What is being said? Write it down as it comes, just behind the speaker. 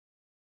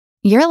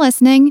You're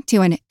listening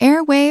to an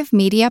Airwave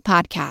Media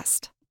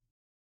Podcast.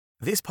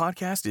 This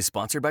podcast is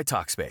sponsored by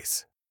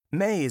Talkspace.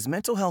 May is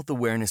Mental Health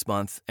Awareness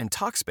Month, and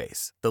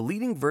Talkspace, the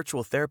leading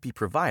virtual therapy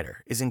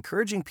provider, is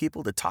encouraging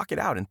people to talk it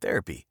out in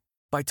therapy.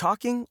 By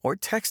talking or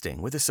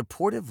texting with a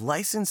supportive,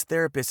 licensed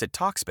therapist at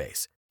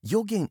Talkspace,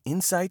 you'll gain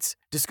insights,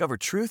 discover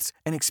truths,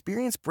 and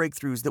experience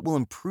breakthroughs that will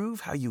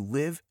improve how you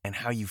live and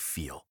how you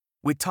feel.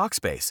 With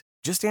Talkspace,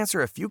 just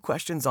answer a few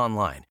questions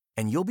online,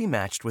 and you'll be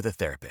matched with a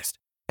therapist.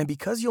 And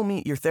because you'll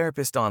meet your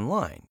therapist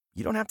online,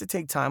 you don't have to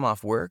take time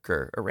off work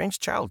or arrange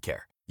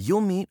childcare.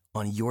 You'll meet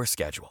on your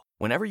schedule,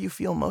 whenever you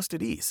feel most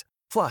at ease.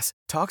 Plus,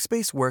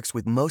 Talkspace works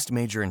with most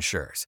major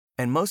insurers,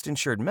 and most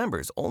insured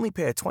members only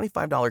pay a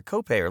 $25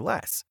 copay or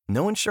less.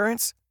 No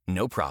insurance?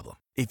 No problem.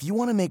 If you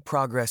want to make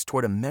progress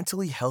toward a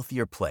mentally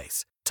healthier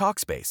place,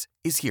 Talkspace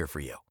is here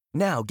for you.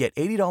 Now get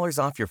 $80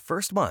 off your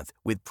first month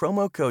with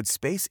promo code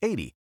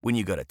SPACE80 when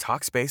you go to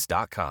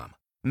Talkspace.com.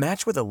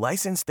 Match with a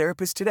licensed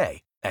therapist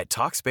today at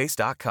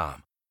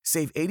Talkspace.com.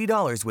 Save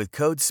 $80 with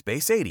code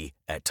SPACE80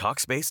 at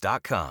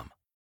Talkspace.com.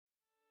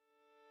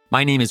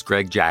 My name is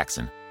Greg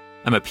Jackson.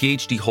 I'm a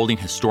PhD-holding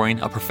historian,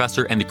 a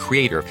professor, and the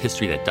creator of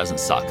History That Doesn't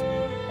Suck,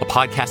 a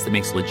podcast that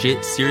makes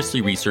legit,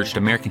 seriously researched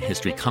American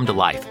history come to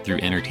life through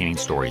entertaining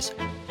stories.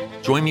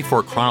 Join me for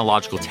a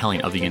chronological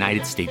telling of the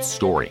United States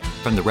story,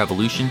 from the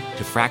Revolution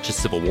to fractious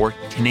Civil War,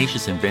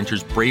 tenacious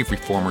inventors, brave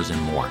reformers,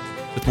 and more.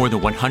 With more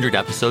than 100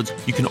 episodes,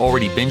 you can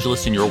already binge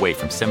listen your way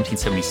from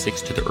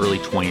 1776 to the early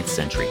 20th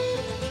century.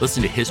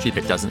 Listen to History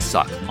That Doesn't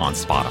Suck on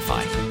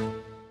Spotify.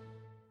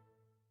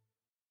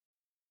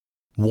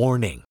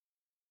 Warning.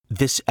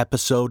 This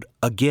episode,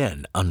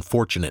 again,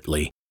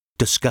 unfortunately,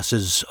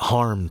 discusses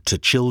harm to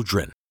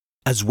children,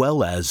 as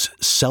well as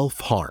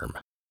self-harm.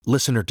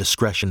 Listener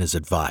discretion is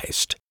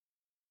advised.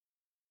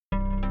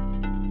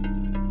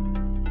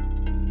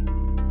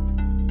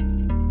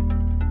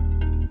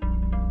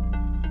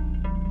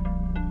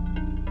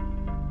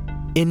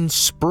 In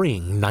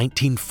spring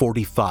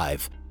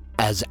 1945,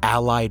 as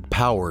Allied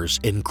powers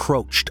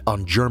encroached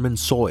on German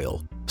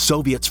soil,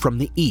 Soviets from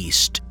the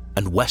east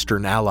and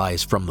Western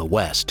allies from the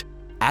west,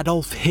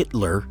 Adolf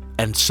Hitler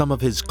and some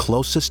of his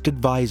closest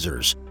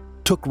advisors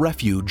took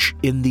refuge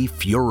in the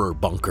Führer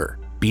bunker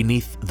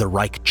beneath the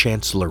Reich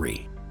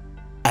Chancellery.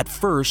 At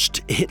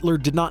first, Hitler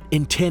did not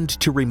intend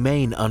to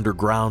remain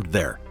underground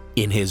there,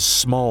 in his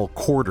small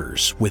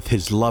quarters with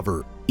his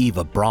lover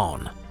Eva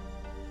Braun.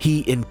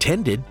 He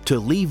intended to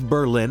leave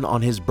Berlin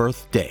on his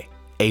birthday,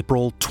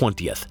 April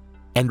 20th,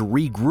 and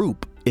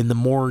regroup in the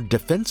more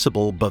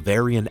defensible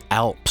Bavarian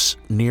Alps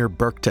near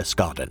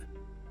Berchtesgaden.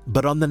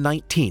 But on the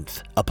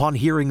 19th, upon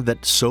hearing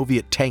that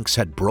Soviet tanks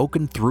had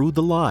broken through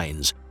the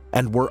lines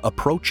and were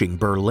approaching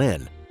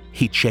Berlin,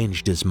 he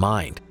changed his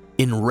mind,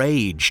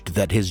 enraged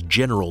that his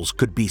generals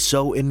could be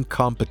so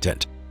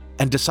incompetent,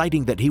 and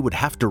deciding that he would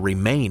have to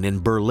remain in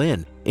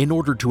Berlin in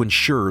order to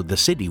ensure the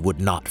city would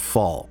not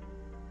fall.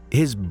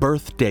 His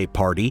birthday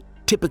party,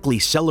 typically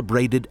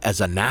celebrated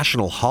as a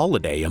national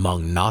holiday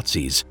among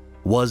Nazis,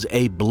 was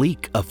a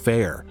bleak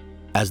affair,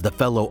 as the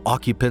fellow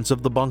occupants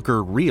of the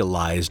bunker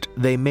realized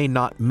they may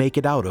not make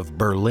it out of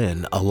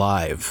Berlin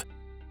alive.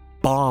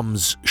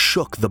 Bombs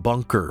shook the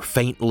bunker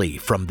faintly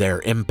from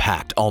their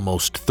impact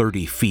almost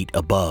 30 feet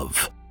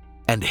above,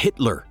 and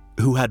Hitler,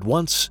 who had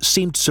once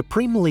seemed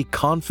supremely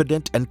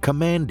confident and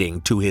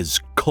commanding to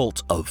his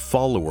cult of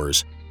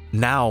followers,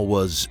 now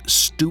was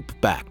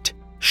stoop-backed,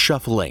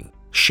 shuffling,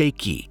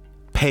 shaky,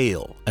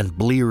 pale, and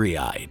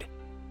bleary-eyed.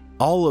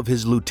 All of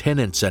his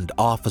lieutenants and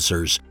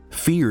officers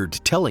feared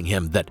telling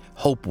him that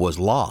hope was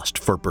lost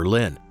for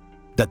Berlin,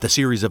 that the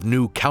series of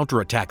new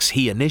counterattacks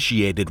he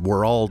initiated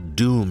were all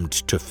doomed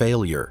to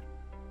failure.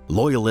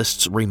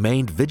 Loyalists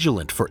remained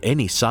vigilant for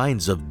any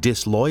signs of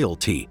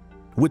disloyalty,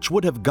 which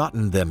would have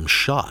gotten them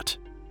shot.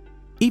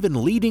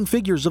 Even leading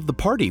figures of the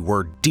party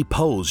were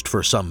deposed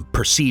for some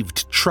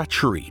perceived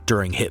treachery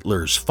during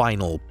Hitler's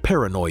final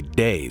paranoid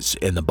days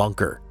in the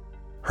bunker.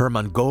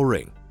 Hermann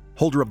Göring,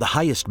 holder of the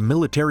highest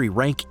military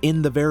rank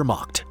in the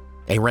Wehrmacht,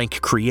 a rank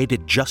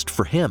created just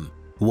for him,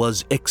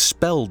 was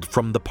expelled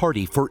from the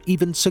party for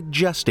even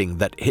suggesting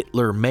that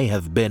Hitler may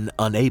have been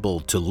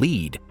unable to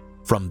lead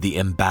from the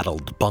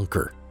embattled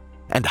bunker.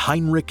 And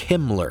Heinrich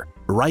Himmler,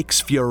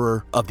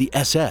 Reichsfuhrer of the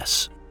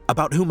SS,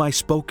 about whom I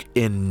spoke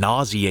in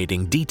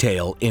nauseating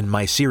detail in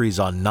my series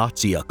on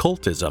Nazi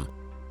occultism,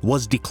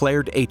 was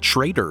declared a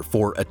traitor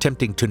for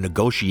attempting to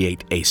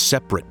negotiate a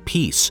separate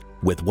peace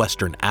with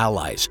Western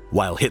allies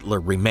while Hitler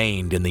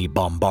remained in the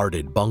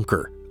bombarded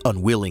bunker,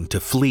 unwilling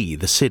to flee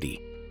the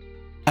city.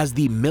 As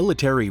the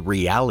military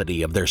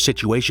reality of their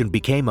situation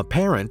became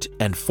apparent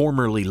and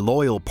formerly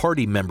loyal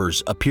party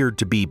members appeared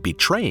to be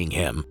betraying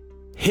him,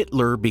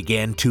 Hitler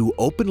began to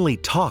openly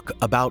talk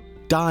about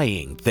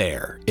dying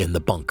there in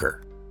the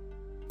bunker.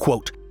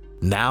 Quote,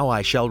 "Now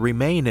I shall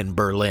remain in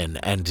Berlin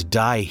and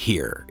die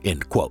here,"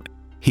 end quote,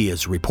 he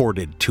is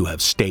reported to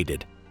have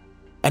stated.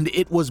 And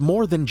it was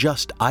more than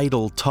just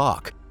idle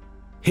talk.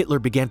 Hitler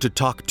began to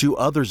talk to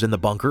others in the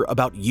bunker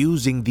about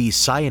using the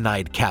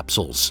cyanide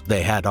capsules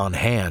they had on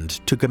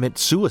hand to commit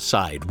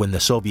suicide when the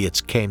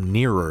Soviets came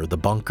nearer the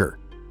bunker.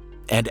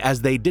 And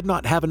as they did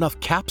not have enough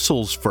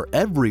capsules for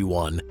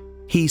everyone,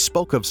 he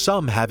spoke of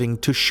some having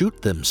to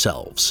shoot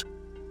themselves.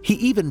 He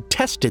even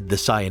tested the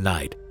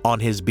cyanide on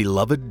his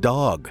beloved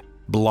dog,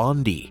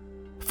 Blondie,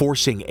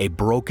 forcing a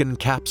broken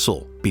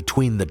capsule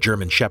between the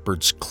German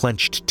Shepherd's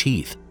clenched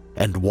teeth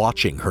and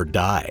watching her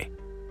die.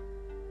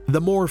 The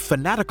more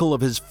fanatical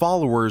of his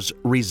followers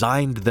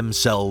resigned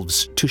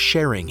themselves to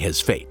sharing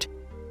his fate.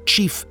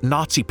 Chief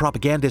Nazi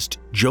propagandist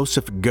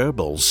Joseph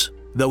Goebbels,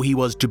 though he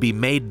was to be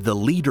made the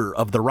leader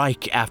of the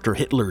Reich after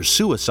Hitler's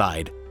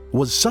suicide,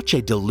 was such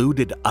a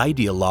deluded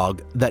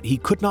ideologue that he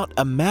could not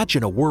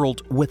imagine a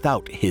world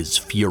without his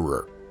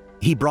Führer.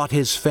 He brought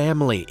his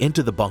family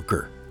into the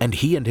bunker, and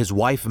he and his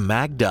wife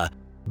Magda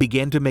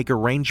began to make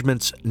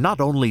arrangements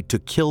not only to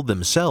kill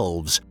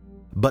themselves,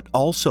 but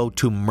also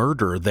to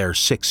murder their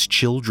 6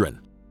 children.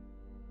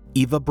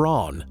 Eva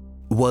Braun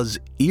was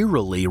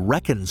eerily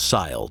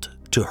reconciled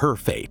to her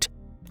fate,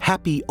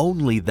 happy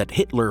only that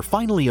Hitler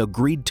finally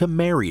agreed to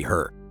marry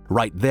her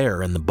right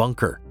there in the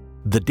bunker,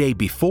 the day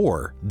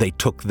before they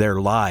took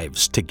their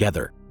lives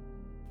together.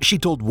 She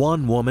told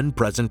one woman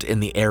present in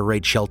the air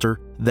raid shelter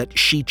that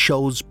she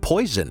chose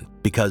poison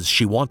because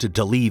she wanted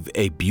to leave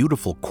a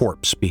beautiful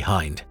corpse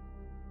behind.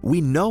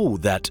 We know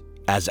that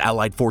as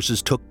Allied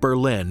forces took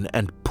Berlin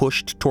and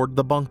pushed toward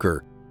the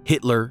bunker,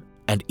 Hitler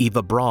and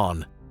Eva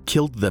Braun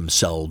killed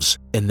themselves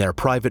in their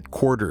private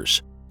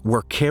quarters,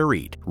 were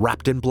carried,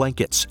 wrapped in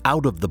blankets,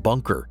 out of the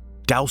bunker,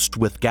 doused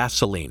with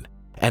gasoline,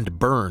 and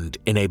burned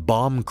in a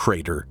bomb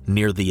crater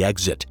near the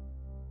exit.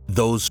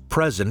 Those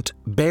present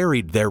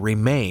buried their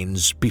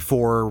remains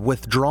before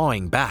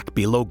withdrawing back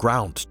below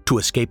ground to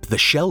escape the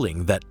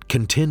shelling that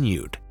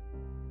continued.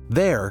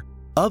 There,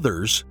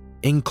 others,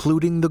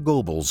 including the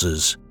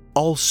Goebbelses,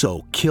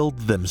 also killed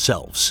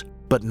themselves,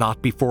 but not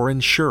before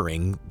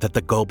ensuring that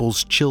the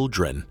Goebbels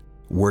children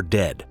were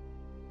dead.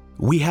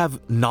 We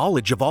have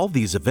knowledge of all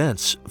these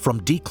events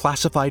from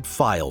declassified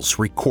files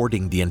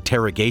recording the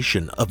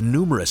interrogation of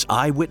numerous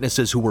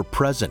eyewitnesses who were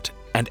present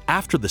and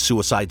after the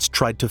suicides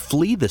tried to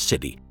flee the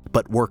city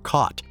but were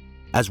caught,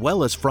 as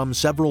well as from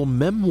several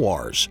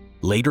memoirs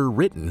later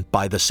written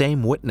by the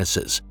same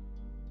witnesses.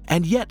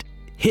 And yet,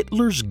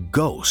 Hitler's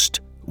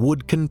ghost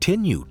would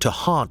continue to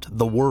haunt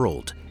the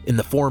world in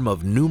the form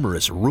of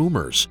numerous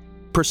rumors,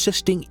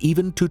 persisting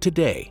even to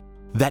today,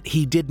 that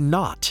he did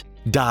not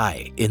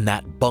die in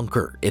that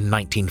bunker in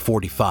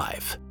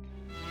 1945.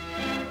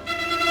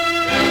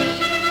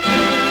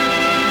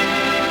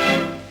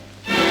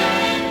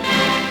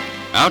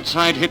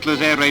 Outside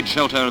Hitler's air raid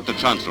shelter at the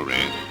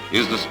Chancellery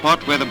is the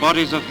spot where the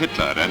bodies of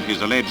Hitler and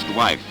his alleged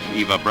wife,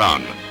 Eva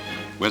Braun,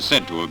 were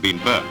said to have been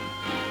burned.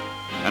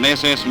 An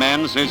SS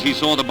man says he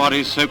saw the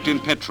bodies soaked in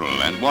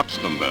petrol and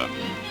watched them burn.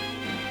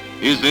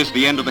 Is this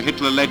the end of the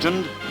Hitler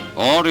legend,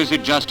 or is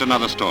it just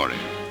another story?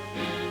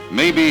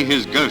 Maybe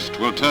his ghost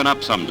will turn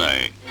up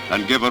someday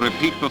and give a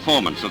repeat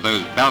performance of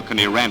those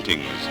balcony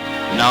rantings,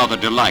 now the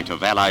delight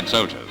of Allied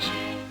soldiers.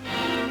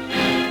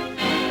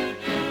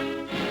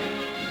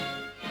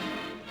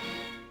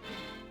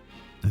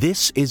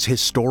 This is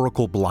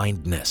Historical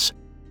Blindness.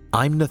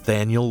 I'm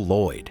Nathaniel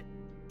Lloyd,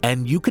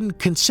 and you can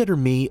consider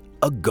me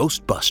a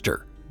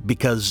Ghostbuster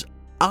because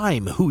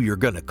I'm who you're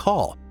gonna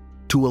call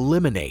to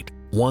eliminate,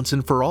 once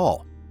and for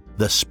all,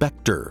 the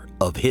specter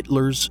of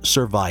Hitler's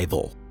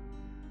survival.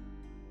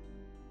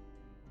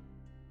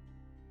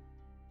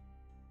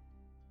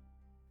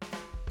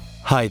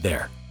 Hi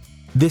there.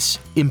 This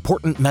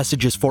important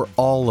message is for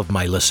all of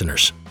my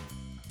listeners.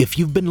 If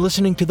you've been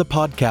listening to the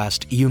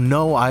podcast, you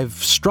know I've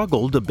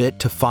struggled a bit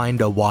to find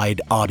a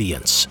wide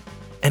audience,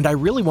 and I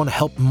really want to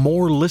help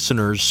more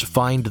listeners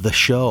find the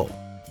show.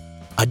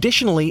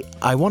 Additionally,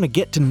 I want to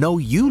get to know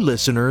you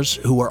listeners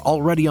who are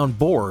already on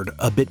board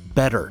a bit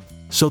better,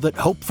 so that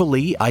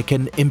hopefully I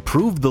can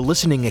improve the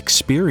listening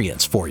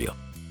experience for you.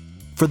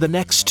 For the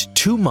next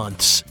 2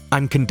 months,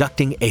 I'm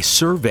conducting a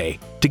survey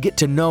to get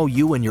to know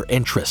you and your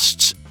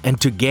interests, and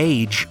to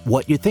gauge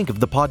what you think of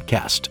the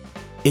podcast.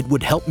 It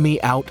would help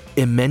me out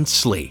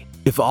immensely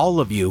if all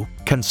of you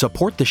can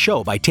support the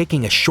show by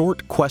taking a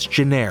short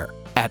questionnaire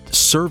at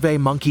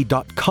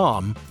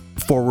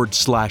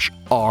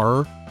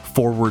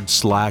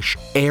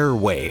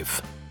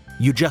surveymonkey.com/r/airwave.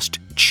 You just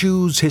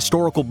choose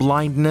Historical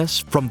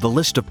Blindness from the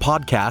list of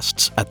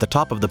podcasts at the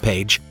top of the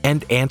page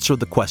and answer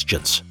the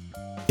questions.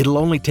 It'll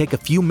only take a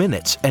few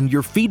minutes, and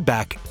your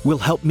feedback will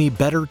help me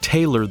better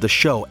tailor the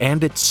show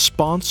and its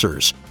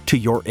sponsors to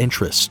your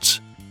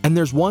interests. And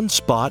there's one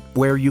spot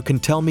where you can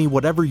tell me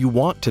whatever you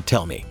want to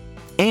tell me.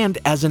 And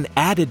as an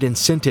added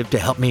incentive to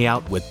help me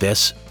out with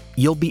this,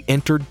 you'll be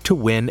entered to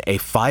win a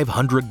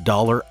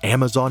 $500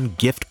 Amazon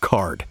gift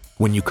card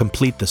when you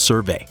complete the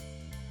survey.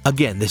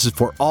 Again, this is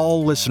for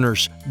all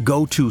listeners.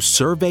 Go to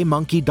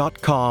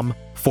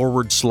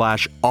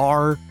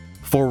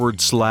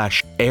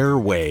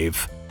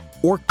surveymonkey.com/r/airwave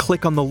or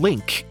click on the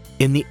link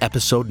in the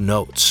episode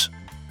notes.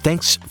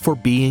 Thanks for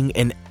being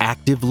an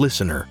active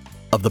listener,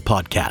 of the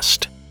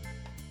podcast.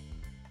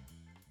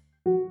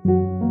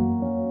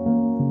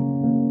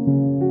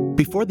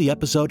 Before the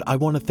episode, I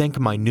want to thank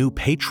my new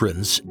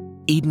patrons,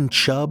 Eden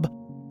Chubb,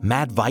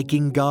 Mad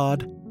Viking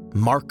God,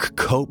 Mark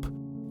Cope,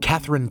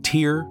 Catherine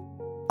Tier,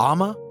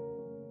 Amma,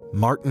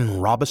 Martin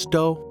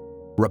Robusto,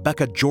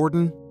 Rebecca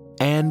Jordan,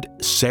 and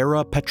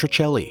Sarah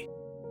Petricelli.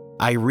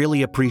 I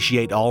really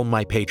appreciate all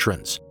my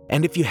patrons.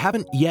 And if you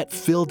haven't yet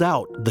filled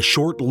out the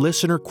short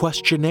listener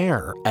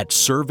questionnaire at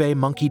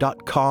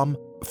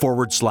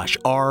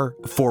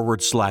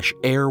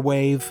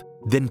surveymonkey.com/r/airwave,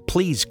 then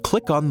please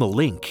click on the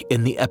link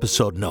in the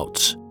episode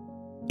notes.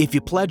 If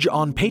you pledge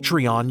on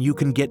Patreon, you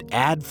can get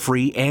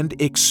ad-free and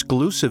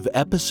exclusive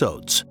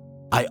episodes.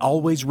 I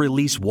always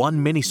release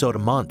one minisode a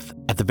month,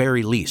 at the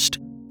very least,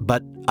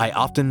 but I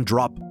often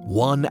drop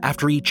one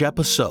after each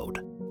episode.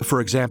 For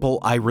example,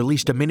 I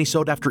released a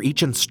minisode after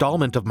each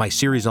installment of my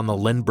series on the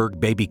Lindbergh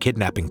baby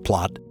kidnapping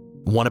plot,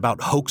 one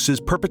about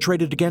hoaxes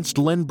perpetrated against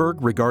Lindbergh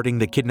regarding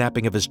the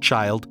kidnapping of his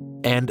child,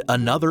 and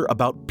another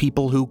about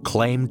people who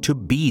claim to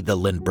be the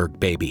Lindbergh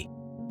baby.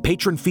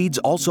 Patron feeds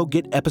also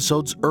get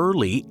episodes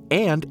early,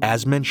 and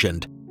as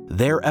mentioned,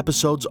 their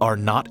episodes are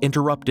not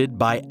interrupted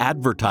by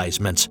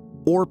advertisements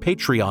or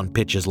Patreon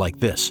pitches like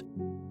this.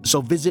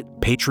 So visit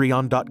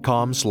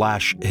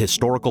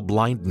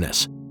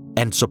patreon.com/historicalblindness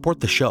and support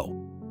the show.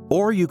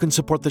 Or you can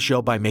support the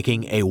show by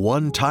making a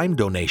one-time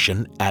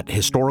donation at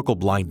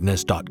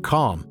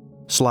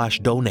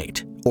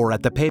historicalblindness.com/donate, or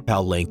at the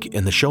PayPal link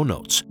in the show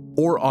notes,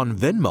 or on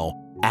Venmo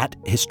at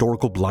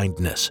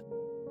historicalblindness.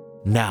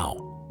 Now,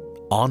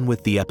 on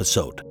with the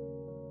episode.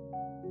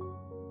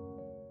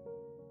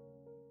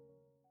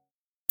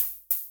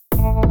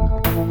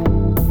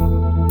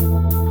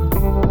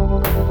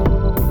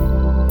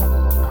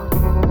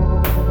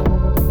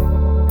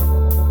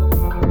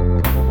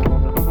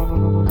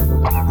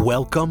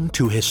 Welcome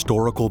to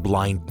Historical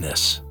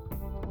Blindness.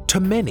 To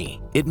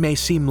many, it may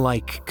seem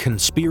like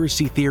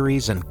conspiracy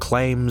theories and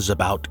claims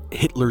about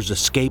Hitler's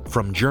escape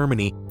from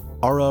Germany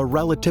are a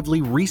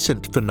relatively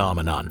recent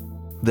phenomenon.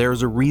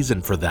 There's a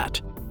reason for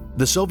that.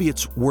 The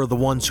Soviets were the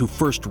ones who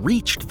first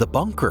reached the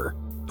bunker,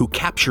 who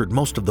captured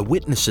most of the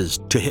witnesses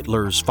to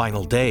Hitler's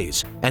final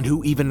days, and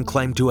who even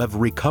claimed to have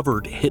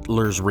recovered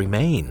Hitler's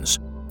remains.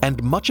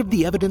 And much of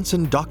the evidence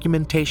and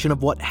documentation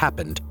of what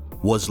happened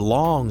was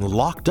long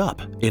locked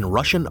up in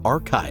Russian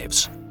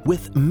archives,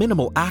 with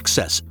minimal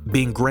access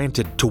being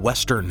granted to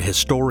Western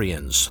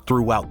historians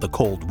throughout the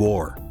Cold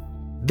War.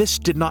 This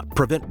did not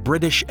prevent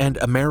British and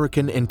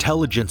American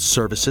intelligence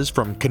services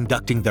from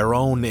conducting their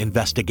own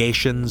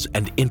investigations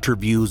and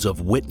interviews of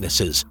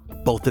witnesses,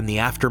 both in the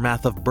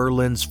aftermath of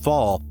Berlin's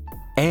fall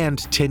and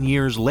 10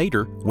 years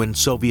later when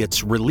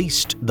Soviets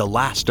released the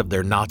last of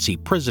their Nazi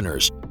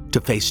prisoners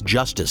to face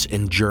justice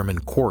in German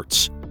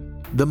courts.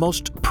 The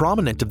most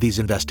prominent of these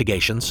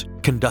investigations,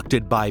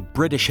 conducted by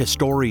British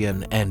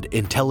historian and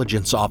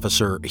intelligence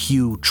officer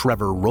Hugh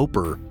Trevor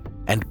Roper,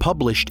 and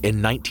published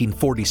in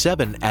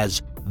 1947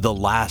 as The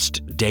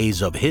Last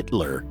Days of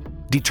Hitler,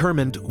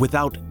 determined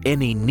without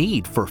any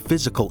need for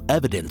physical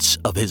evidence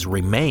of his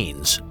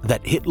remains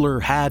that Hitler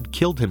had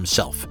killed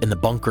himself in the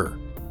bunker.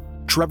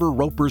 Trevor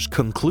Roper's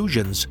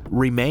conclusions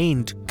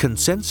remained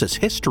consensus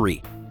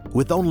history,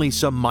 with only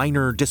some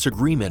minor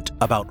disagreement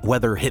about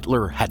whether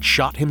Hitler had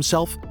shot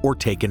himself or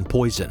taken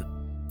poison.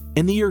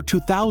 In the year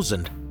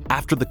 2000,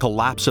 after the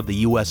collapse of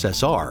the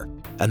USSR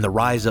and the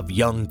rise of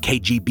young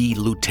KGB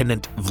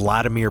Lieutenant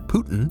Vladimir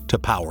Putin to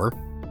power,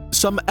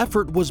 some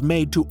effort was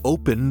made to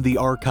open the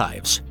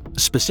archives,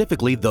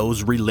 specifically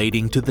those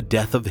relating to the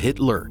death of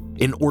Hitler,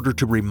 in order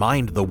to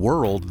remind the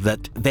world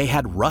that they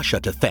had Russia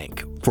to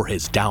thank for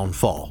his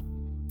downfall.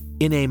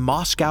 In a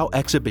Moscow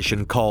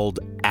exhibition called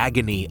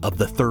Agony of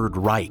the Third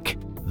Reich,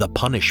 The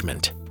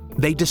Punishment,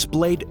 they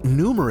displayed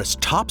numerous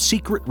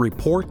top-secret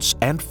reports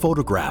and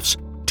photographs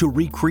to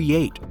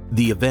recreate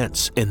the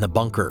events in the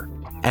bunker,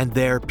 and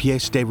their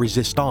pièce de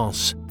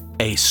résistance,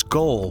 a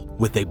skull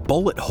with a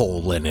bullet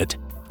hole in it,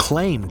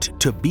 claimed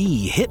to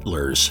be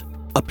Hitler's,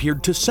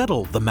 appeared to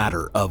settle the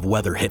matter of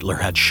whether Hitler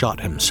had shot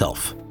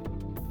himself.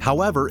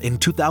 However, in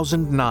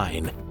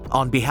 2009,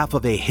 on behalf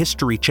of a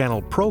History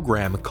Channel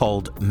program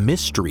called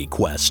Mystery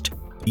Quest,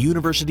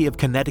 University of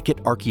Connecticut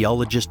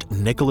archaeologist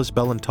Nicholas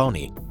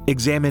Bellantoni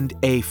examined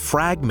a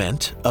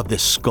fragment of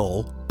this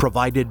skull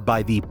provided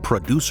by the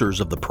producers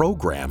of the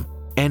program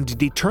and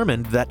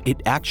determined that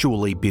it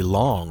actually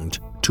belonged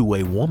to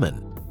a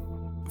woman.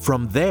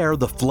 From there,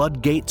 the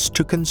floodgates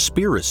to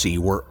conspiracy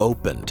were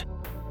opened.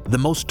 The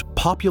most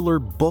popular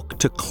book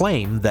to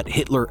claim that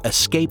Hitler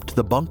escaped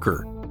the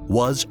bunker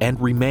was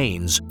and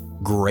remains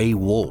Grey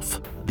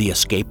Wolf, The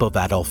Escape of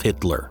Adolf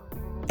Hitler.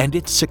 And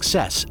its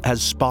success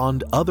has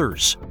spawned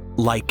others,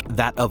 like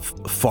that of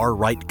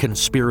far-right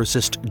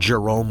conspiracist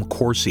Jerome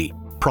Corsi,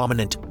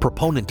 prominent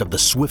proponent of the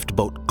Swift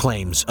Boat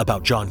claims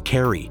about John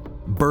Kerry,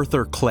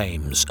 birther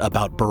claims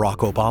about Barack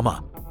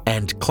Obama,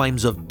 and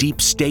claims of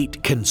deep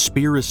state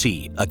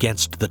conspiracy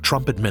against the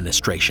Trump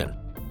administration,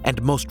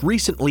 and most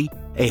recently,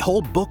 a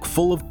whole book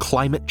full of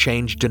climate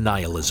change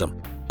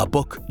denialism, a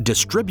book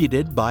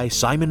distributed by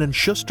Simon &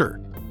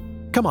 Schuster.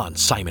 Come on,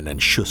 Simon &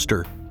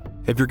 Schuster.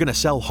 If you're going to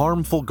sell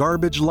harmful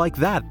garbage like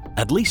that,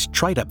 at least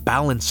try to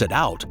balance it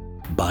out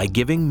by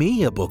giving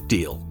me a book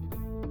deal.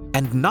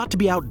 And not to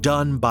be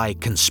outdone by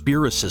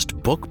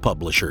conspiracist book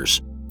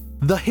publishers,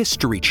 the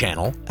History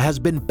Channel has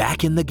been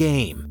back in the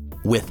game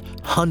with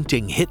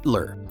Hunting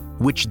Hitler,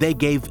 which they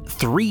gave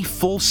 3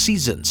 full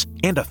seasons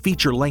and a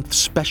feature-length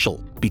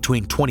special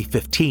between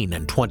 2015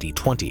 and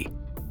 2020.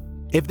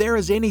 If there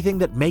is anything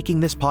that making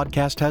this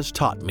podcast has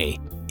taught me,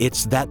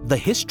 it's that the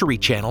History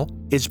Channel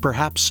is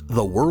perhaps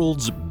the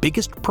world's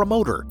biggest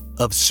promoter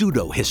of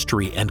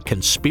pseudo-history and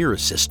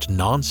conspiracist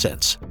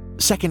nonsense,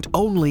 second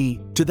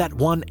only to that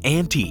one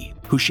auntie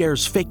who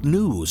shares fake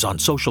news on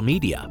social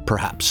media,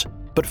 perhaps,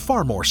 but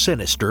far more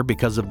sinister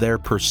because of their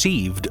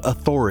perceived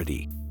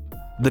authority.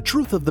 The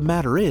truth of the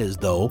matter is,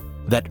 though,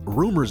 that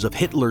rumors of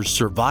Hitler's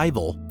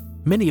survival,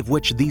 many of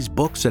which these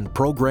books and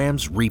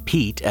programs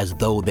repeat as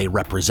though they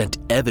represent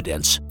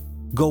evidence,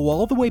 go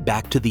all the way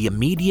back to the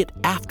immediate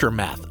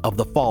aftermath of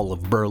the fall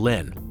of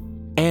Berlin.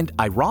 And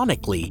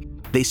ironically,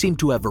 they seem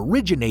to have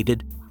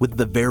originated with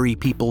the very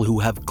people who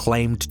have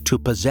claimed to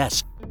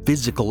possess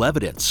physical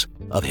evidence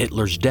of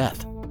Hitler's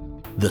death,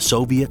 the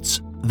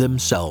Soviets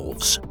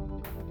themselves.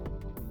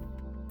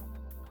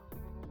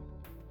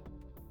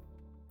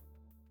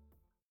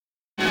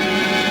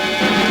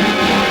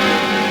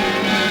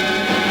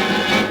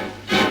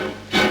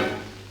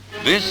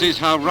 This is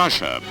how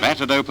Russia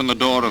battered open the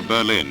door of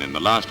Berlin in the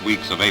last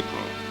weeks of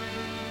April,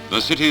 the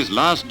city's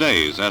last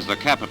days as the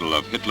capital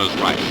of Hitler's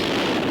Reich.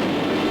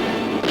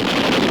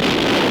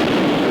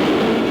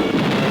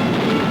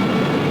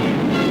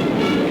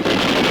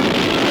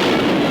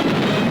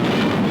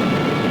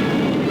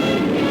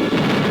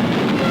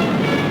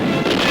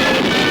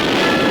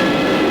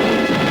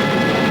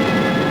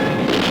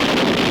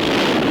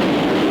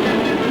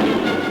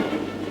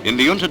 In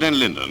the Unter den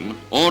Linden,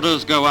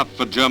 orders go up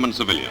for German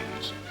civilians.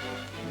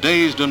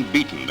 Dazed and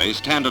beaten, they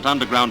stand at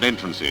underground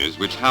entrances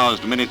which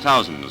housed many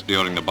thousands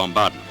during the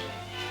bombardment.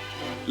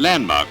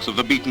 Landmarks of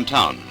the beaten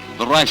town,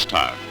 the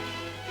Reichstag,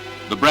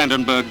 the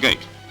Brandenburg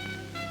Gate.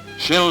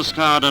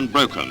 Shell-scarred and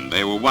broken,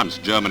 they were once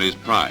Germany's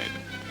pride.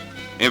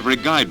 Every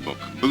guidebook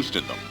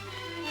boosted them.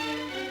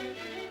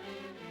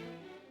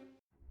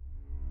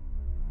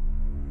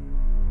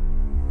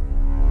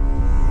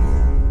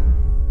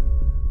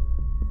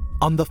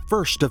 On the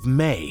 1st of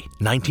May,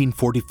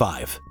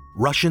 1945,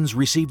 Russians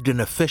received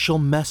an official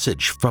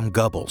message from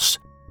Goebbels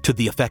to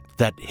the effect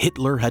that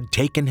Hitler had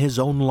taken his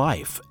own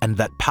life and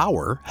that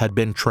power had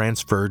been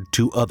transferred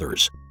to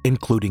others,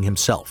 including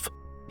himself.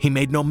 He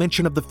made no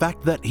mention of the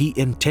fact that he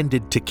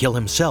intended to kill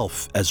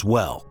himself as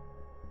well.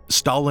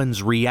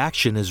 Stalin's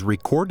reaction is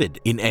recorded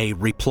in a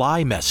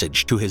reply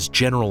message to his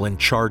general in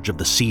charge of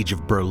the siege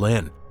of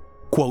Berlin.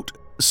 Quote,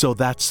 "So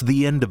that's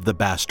the end of the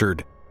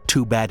bastard.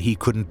 Too bad he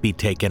couldn't be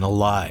taken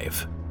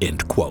alive."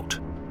 End quote.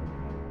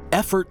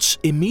 Efforts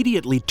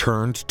immediately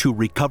turned to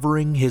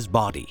recovering his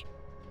body.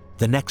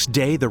 The next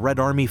day, the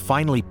Red Army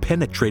finally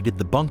penetrated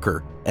the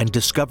bunker and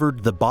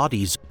discovered the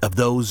bodies of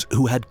those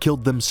who had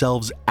killed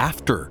themselves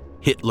after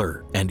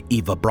Hitler and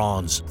Eva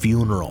Braun's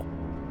funeral.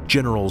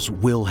 Generals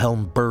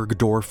Wilhelm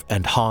Burgdorf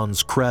and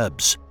Hans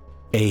Krebs,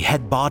 a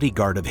head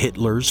bodyguard of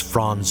Hitler's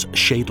Franz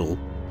Schädel,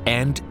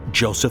 and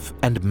Joseph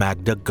and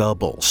Magda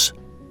Goebbels.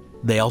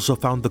 They also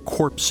found the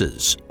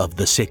corpses of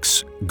the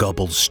 6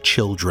 Goebbels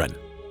children.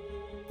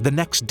 The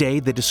next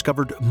day, they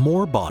discovered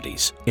more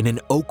bodies in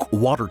an oak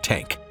water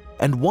tank,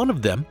 and one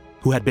of them,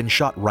 who had been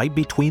shot right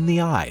between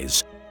the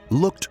eyes,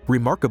 looked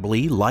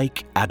remarkably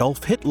like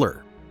Adolf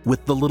Hitler,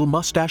 with the little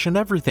mustache and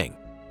everything.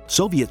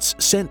 Soviets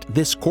sent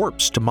this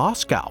corpse to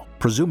Moscow,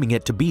 presuming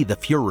it to be the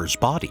Führer's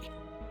body.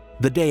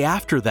 The day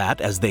after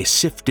that, as they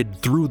sifted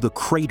through the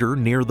crater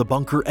near the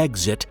bunker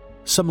exit,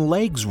 some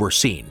legs were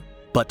seen,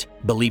 but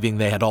believing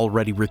they had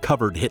already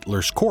recovered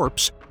Hitler's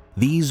corpse,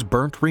 these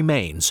burnt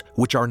remains,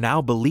 which are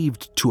now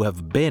believed to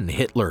have been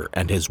Hitler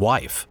and his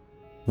wife,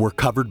 were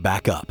covered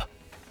back up.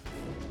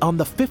 On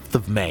the 5th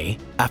of May,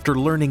 after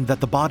learning that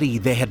the body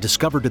they had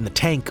discovered in the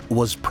tank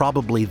was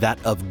probably that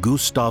of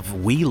Gustav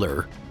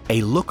Wheeler,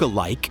 a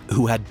look-alike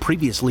who had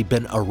previously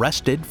been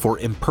arrested for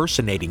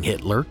impersonating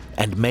Hitler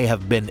and may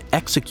have been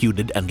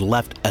executed and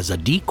left as a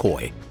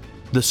decoy,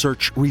 the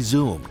search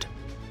resumed.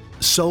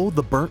 So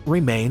the burnt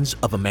remains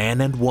of a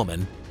man and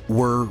woman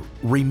were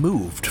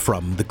removed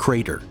from the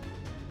crater.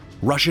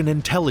 Russian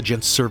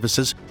intelligence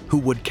services, who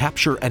would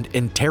capture and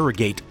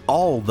interrogate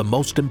all the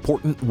most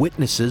important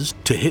witnesses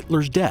to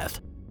Hitler's death,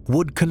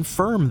 would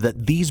confirm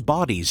that these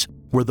bodies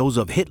were those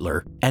of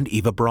Hitler and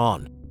Eva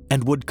Braun,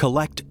 and would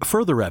collect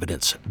further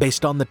evidence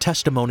based on the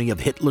testimony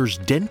of Hitler's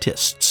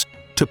dentists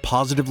to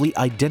positively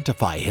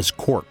identify his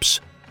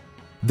corpse.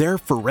 Their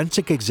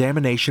forensic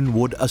examination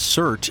would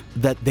assert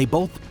that they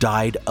both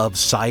died of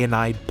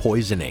cyanide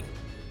poisoning.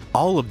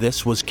 All of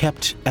this was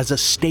kept as a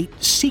state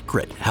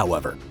secret,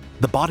 however.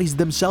 The bodies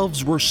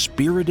themselves were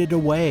spirited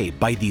away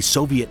by the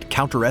Soviet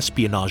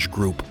counter-espionage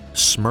group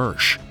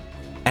SMERSH,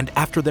 and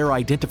after their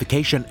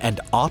identification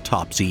and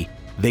autopsy,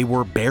 They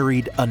were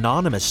buried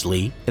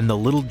anonymously in the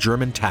little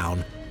German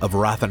town of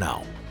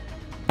Rathenau.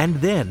 And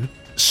then,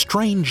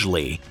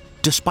 strangely,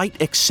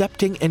 despite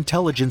accepting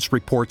intelligence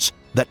reports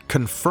that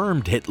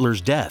confirmed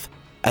Hitler's death,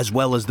 as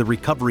well as the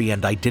recovery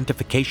and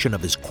identification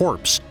of his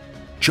corpse,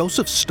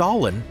 Joseph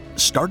Stalin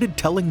started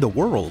telling the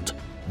world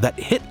that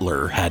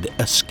Hitler had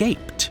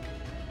escaped.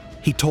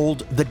 He told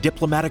the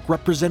diplomatic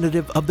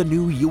representative of the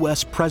new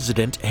U.S.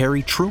 President,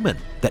 Harry Truman,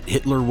 that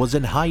Hitler was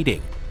in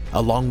hiding,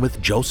 along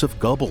with Joseph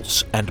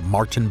Goebbels and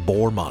Martin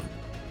Bormann,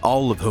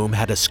 all of whom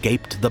had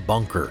escaped the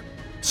bunker,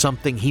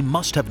 something he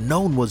must have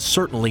known was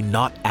certainly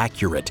not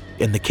accurate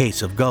in the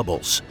case of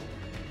Goebbels.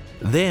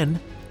 Then,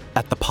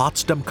 at the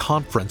Potsdam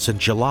Conference in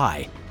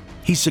July,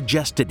 he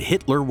suggested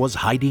Hitler was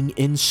hiding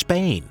in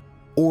Spain,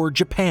 or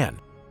Japan,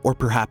 or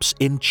perhaps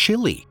in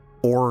Chile,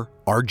 or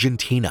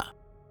Argentina.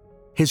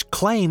 His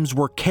claims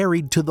were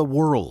carried to the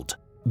world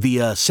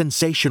via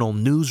sensational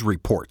news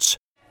reports.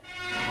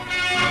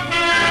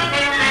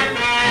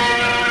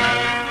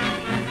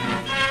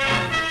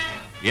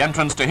 The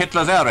entrance to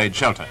Hitler's air raid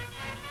shelter.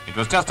 It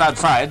was just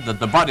outside that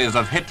the bodies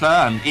of Hitler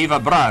and Eva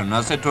Braun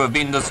are said to have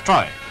been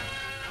destroyed.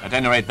 At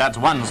any rate, that's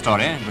one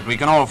story, but we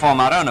can all form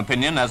our own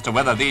opinion as to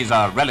whether these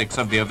are relics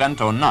of the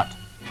event or not.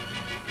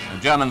 The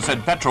Germans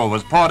said petrol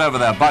was poured over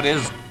their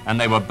bodies and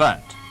they were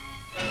burnt.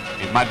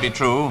 It might be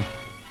true,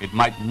 it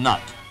might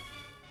not.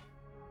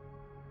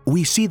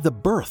 We see the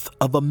birth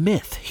of a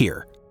myth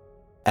here,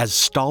 as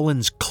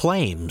Stalin's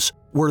claims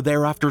were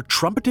thereafter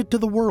trumpeted to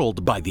the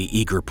world by the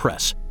eager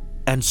press,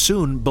 and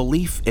soon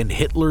belief in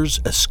Hitler's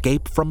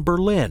escape from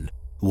Berlin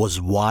was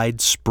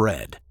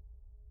widespread.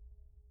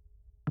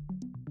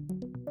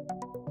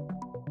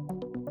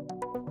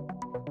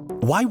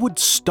 Why would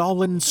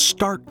Stalin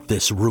start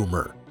this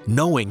rumor,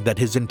 knowing that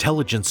his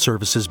intelligence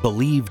services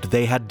believed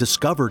they had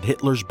discovered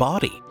Hitler's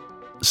body?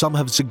 Some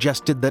have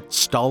suggested that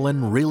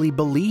Stalin really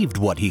believed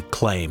what he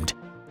claimed,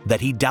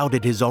 that he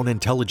doubted his own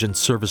intelligence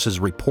services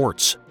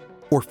reports,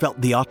 or felt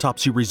the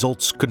autopsy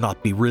results could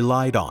not be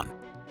relied on.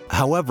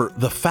 However,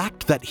 the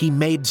fact that he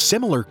made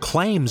similar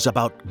claims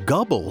about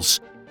Goebbels,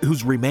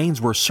 whose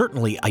remains were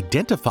certainly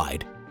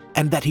identified,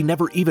 and that he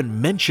never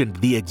even mentioned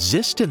the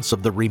existence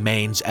of the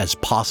remains as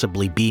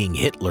possibly being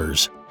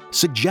Hitler's,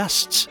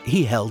 suggests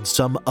he held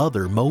some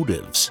other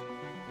motives.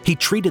 He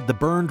treated the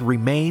burned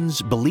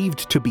remains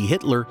believed to be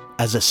Hitler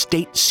as a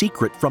state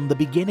secret from the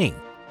beginning.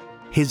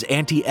 His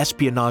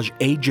anti-espionage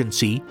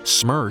agency,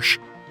 SMERSH,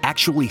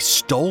 actually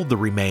stole the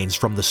remains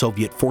from the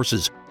Soviet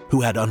forces who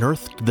had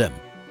unearthed them,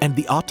 and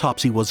the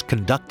autopsy was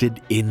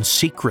conducted in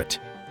secret.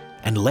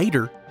 And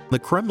later, the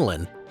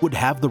Kremlin would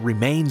have the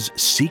remains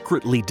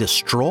secretly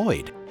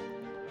destroyed.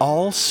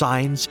 All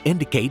signs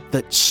indicate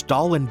that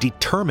Stalin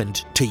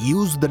determined to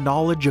use the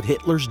knowledge of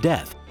Hitler's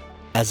death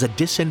as a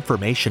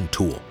disinformation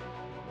tool.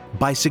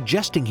 By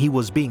suggesting he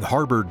was being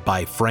harbored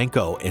by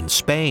Franco in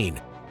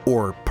Spain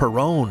or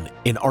Perón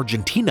in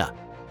Argentina,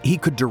 he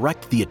could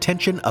direct the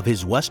attention of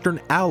his Western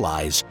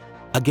allies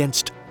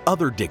against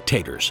other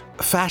dictators,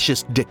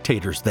 fascist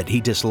dictators that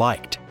he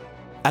disliked.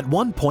 At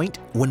one point,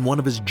 when one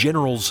of his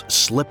generals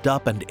slipped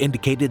up and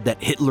indicated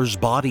that Hitler's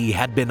body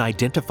had been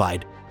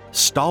identified,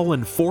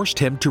 Stalin forced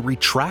him to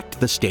retract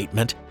the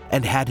statement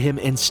and had him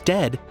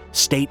instead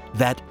state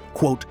that,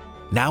 quote,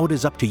 "Now it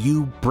is up to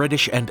you,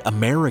 British and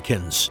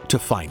Americans, to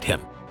find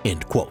him,"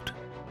 end quote.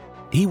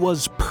 He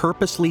was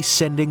purposely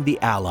sending the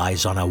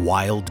Allies on a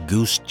wild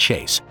goose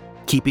chase,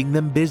 keeping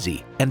them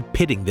busy and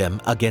pitting them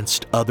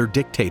against other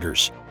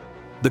dictators.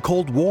 The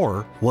Cold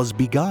War was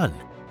begun,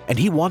 and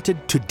he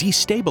wanted to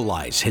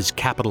destabilize his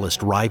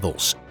capitalist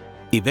rivals.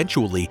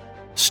 Eventually,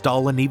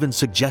 Stalin even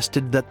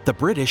suggested that the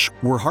British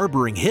were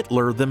harboring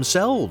Hitler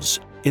themselves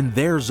in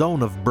their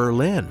zone of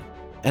Berlin.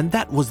 And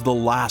that was the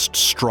last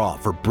straw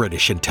for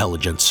British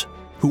intelligence,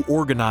 who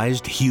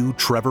organized Hugh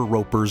Trevor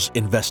Roper's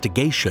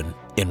investigation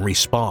in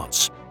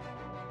response.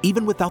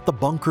 Even without the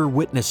bunker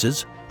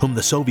witnesses, whom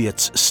the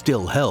Soviets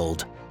still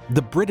held,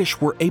 the British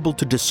were able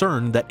to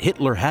discern that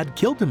Hitler had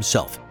killed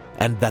himself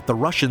and that the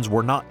Russians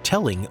were not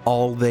telling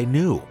all they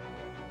knew.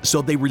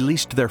 So they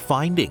released their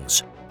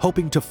findings,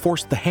 hoping to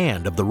force the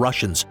hand of the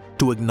Russians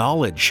to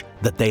acknowledge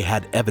that they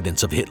had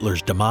evidence of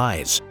Hitler's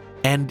demise.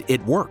 And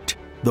it worked,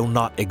 though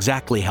not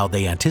exactly how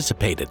they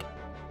anticipated.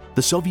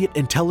 The Soviet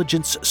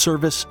intelligence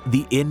service,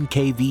 the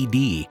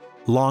NKVD,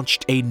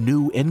 launched a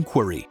new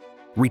inquiry,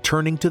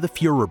 returning to the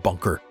Führer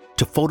bunker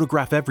to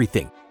photograph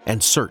everything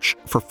and search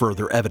for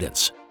further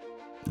evidence.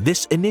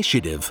 This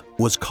initiative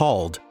was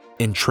called,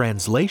 in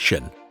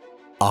translation,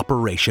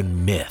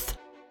 Operation Myth.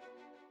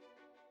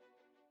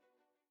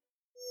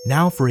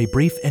 Now for a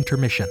brief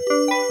intermission.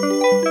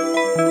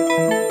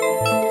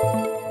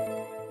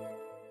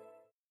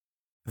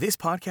 This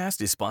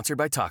podcast is sponsored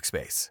by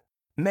Talkspace.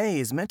 May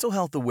is Mental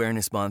Health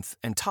Awareness Month,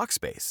 and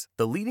Talkspace,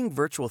 the leading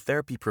virtual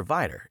therapy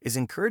provider, is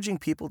encouraging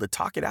people to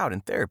talk it out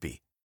in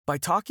therapy. By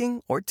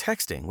talking or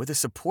texting with a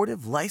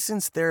supportive,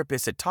 licensed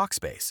therapist at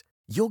Talkspace,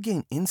 you'll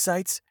gain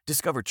insights,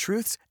 discover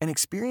truths, and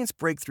experience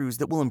breakthroughs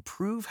that will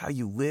improve how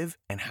you live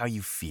and how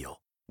you feel.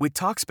 With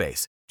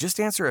Talkspace, just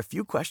answer a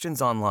few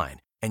questions online,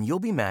 and you'll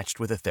be matched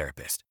with a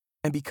therapist.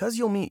 And because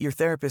you'll meet your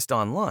therapist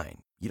online,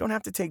 you don't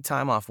have to take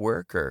time off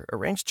work or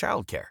arrange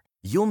childcare.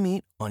 You'll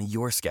meet on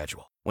your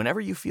schedule, whenever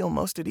you feel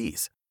most at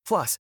ease.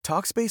 Plus,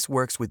 Talkspace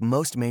works with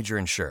most major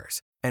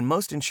insurers, and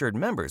most insured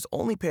members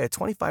only pay a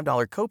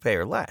 $25 copay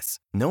or less.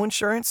 No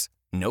insurance?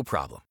 No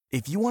problem.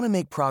 If you want to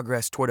make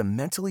progress toward a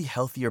mentally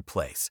healthier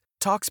place,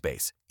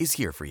 Talkspace is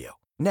here for you.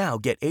 Now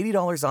get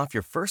 $80 off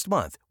your first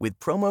month with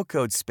promo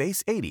code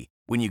SPACE80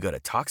 when you go to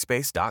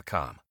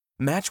Talkspace.com.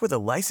 Match with a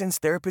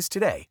licensed therapist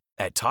today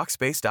at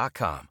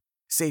Talkspace.com.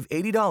 Save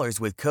 $80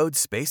 with code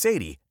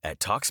SPACE80 at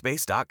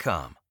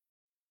Talkspace.com.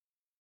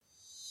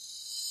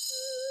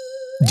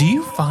 Do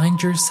you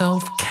find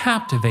yourself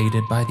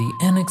captivated by the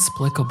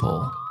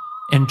inexplicable,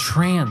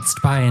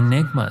 entranced by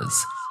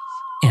enigmas,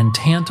 and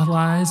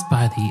tantalized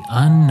by the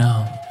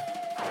unknown?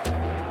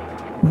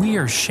 We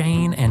are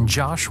Shane and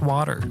Josh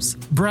Waters,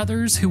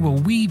 brothers who will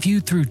weave you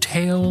through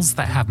tales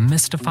that have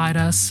mystified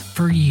us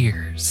for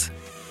years.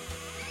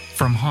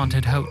 From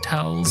haunted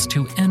hotels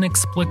to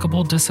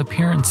inexplicable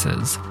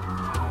disappearances,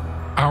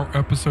 our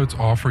episodes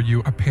offer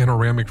you a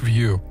panoramic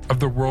view of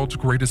the world's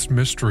greatest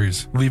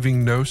mysteries,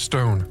 leaving no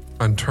stone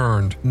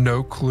unturned,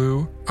 no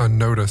clue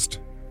unnoticed.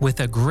 With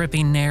a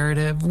gripping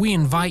narrative, we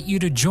invite you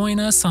to join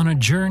us on a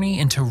journey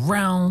into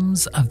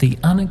realms of the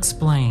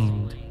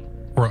unexplained.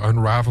 We're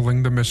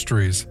unraveling the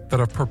mysteries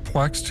that have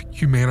perplexed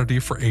humanity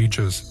for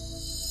ages.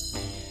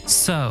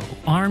 So,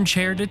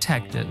 armchair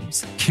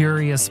detectives,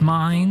 curious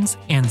minds,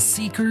 and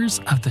seekers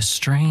of the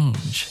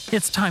strange,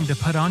 it's time to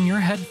put on your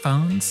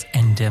headphones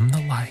and dim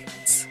the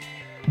lights.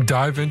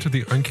 Dive into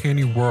the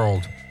uncanny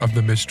world of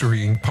the Mystery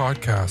Inc.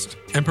 podcast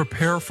and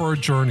prepare for a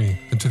journey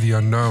into the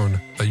unknown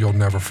that you'll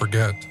never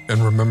forget.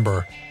 And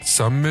remember,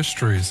 some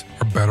mysteries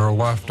are better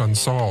left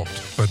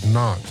unsolved, but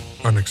not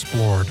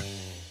unexplored.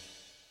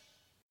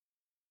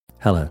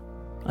 Hello,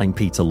 I'm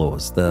Peter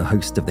Laws, the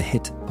host of the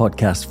hit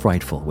podcast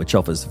Frightful, which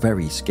offers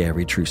very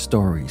scary true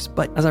stories.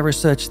 But as I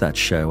research that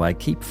show, I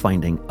keep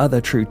finding other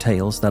true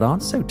tales that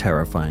aren't so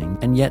terrifying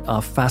and yet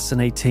are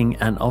fascinating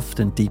and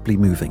often deeply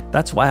moving.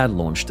 That's why I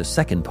launched a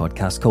second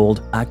podcast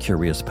called Our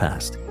Curious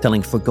Past,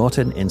 telling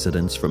forgotten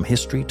incidents from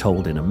history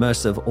told in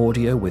immersive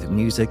audio with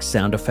music,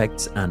 sound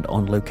effects, and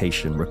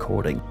on-location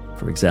recording.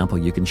 For example,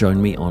 you can join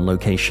me on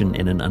location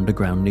in an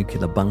underground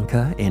nuclear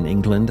bunker in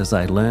England as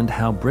I learned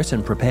how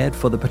Britain prepared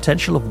for the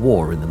potential of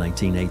war in the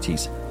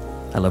 1980s.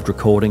 I loved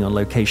recording on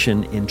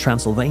location in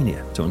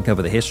Transylvania to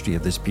uncover the history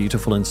of this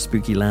beautiful and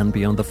spooky land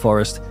beyond the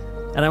forest.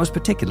 And I was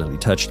particularly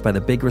touched by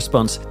the big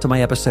response to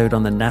my episode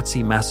on the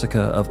Nazi massacre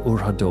of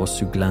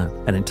Oradour-sur-Glane,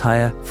 an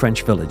entire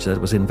French village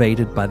that was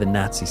invaded by the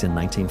Nazis in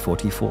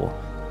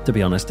 1944. To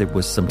be honest, it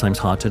was sometimes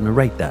hard to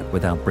narrate that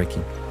without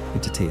breaking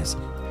into tears.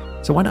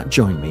 So why not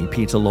join me,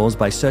 Peter Laws,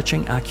 by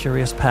searching Our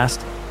Curious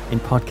Past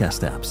in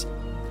podcast apps?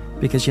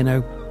 Because, you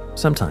know,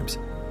 sometimes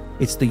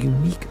it's the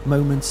unique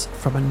moments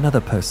from another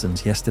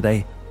person's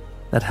yesterday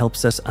that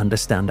helps us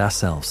understand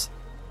ourselves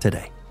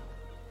today.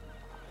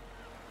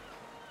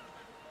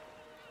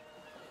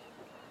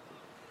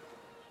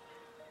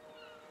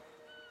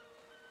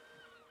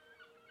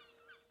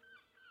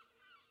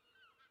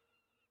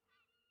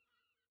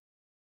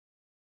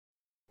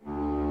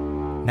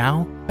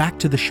 Now, back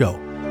to the show.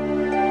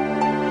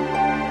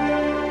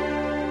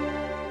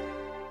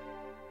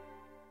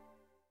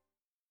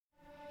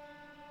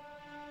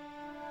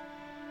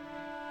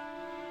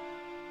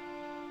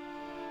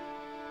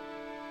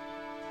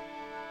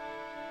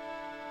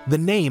 The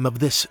name of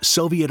this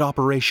Soviet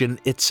operation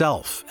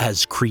itself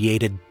has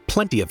created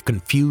plenty of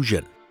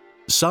confusion.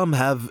 Some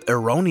have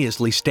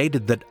erroneously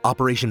stated that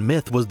Operation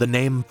Myth was the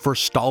name for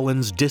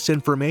Stalin's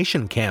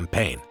disinformation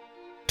campaign,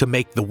 to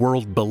make the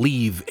world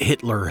believe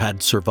Hitler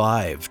had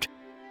survived.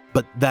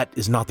 But that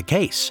is not the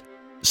case.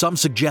 Some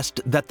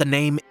suggest that the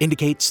name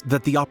indicates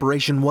that the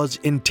operation was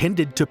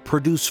intended to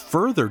produce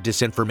further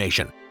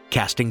disinformation,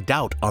 casting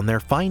doubt on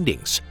their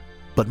findings.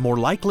 But more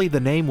likely, the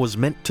name was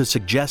meant to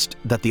suggest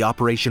that the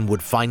operation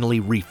would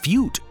finally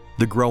refute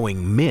the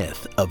growing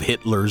myth of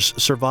Hitler's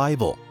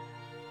survival.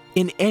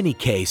 In any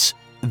case,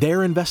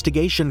 their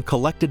investigation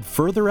collected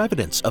further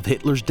evidence of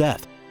Hitler's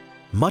death,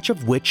 much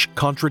of which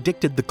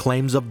contradicted the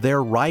claims of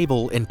their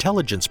rival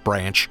intelligence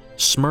branch,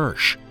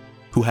 SMERSH,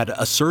 who had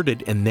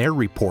asserted in their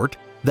report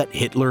that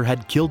Hitler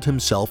had killed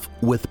himself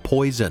with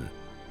poison.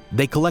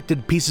 They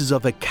collected pieces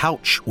of a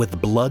couch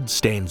with blood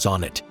stains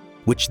on it,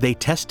 which they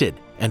tested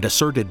and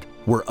asserted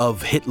were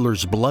of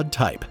Hitler's blood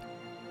type.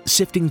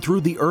 Sifting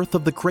through the earth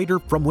of the crater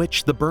from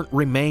which the burnt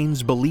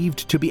remains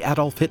believed to be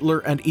Adolf Hitler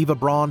and Eva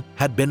Braun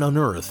had been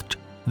unearthed,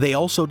 they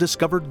also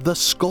discovered the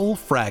skull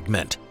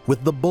fragment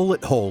with the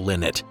bullet hole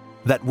in it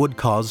that would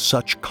cause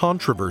such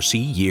controversy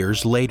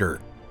years later.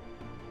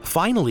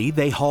 Finally,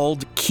 they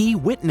hauled key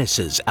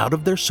witnesses out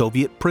of their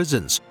Soviet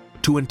prisons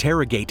to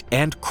interrogate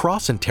and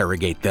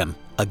cross-interrogate them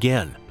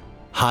again.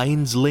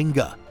 Heinz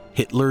Linge,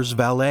 Hitler's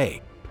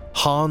valet,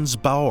 Hans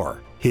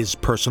Bauer, his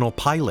personal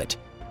pilot,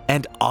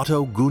 and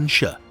Otto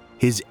Gunsche,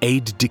 his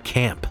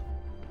aide-de-camp.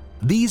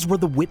 These were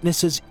the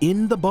witnesses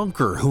in the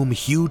bunker whom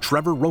Hugh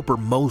Trevor Roper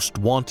most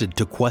wanted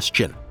to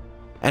question.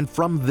 and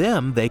from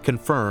them they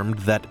confirmed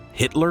that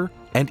Hitler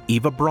and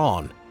Eva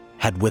Braun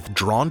had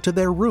withdrawn to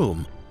their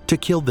room to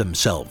kill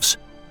themselves,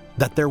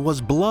 that there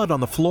was blood on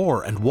the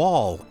floor and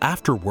wall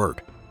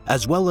afterward,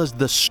 as well as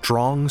the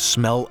strong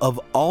smell of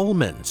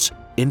almonds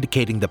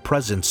indicating the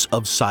presence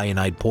of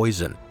cyanide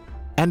poison,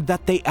 and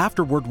that they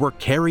afterward were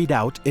carried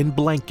out in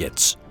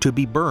blankets to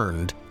be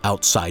burned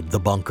outside the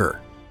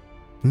bunker.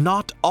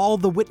 Not all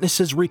the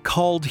witnesses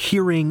recalled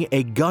hearing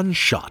a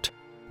gunshot,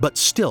 but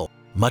still,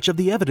 much of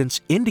the evidence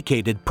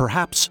indicated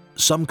perhaps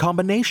some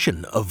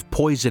combination of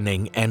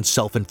poisoning and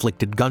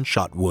self-inflicted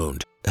gunshot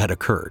wound had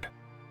occurred.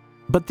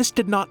 But this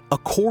did not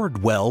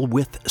accord well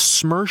with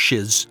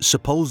Smersh's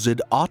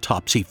supposed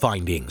autopsy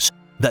findings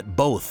that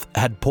both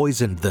had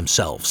poisoned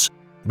themselves,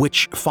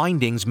 which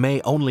findings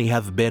may only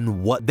have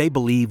been what they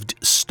believed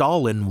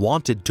Stalin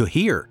wanted to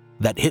hear,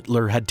 that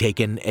Hitler had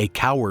taken a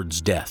coward's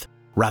death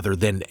rather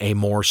than a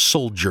more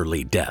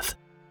soldierly death.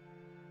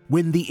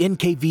 When the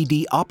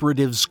NKVD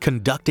operatives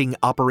conducting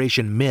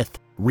Operation Myth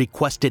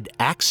requested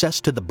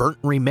access to the burnt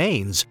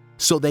remains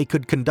so they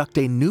could conduct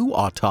a new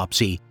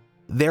autopsy,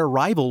 their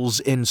rivals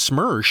in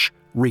Smersh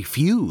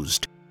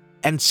refused.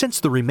 And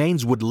since the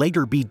remains would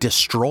later be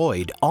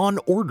destroyed on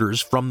orders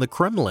from the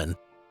Kremlin,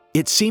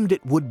 it seemed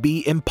it would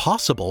be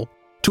impossible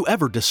to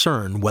ever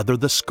discern whether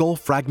the skull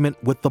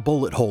fragment with the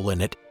bullet hole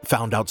in it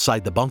found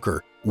outside the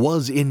bunker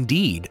was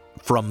indeed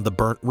from the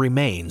burnt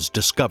remains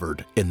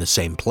discovered in the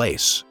same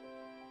place.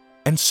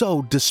 And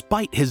so,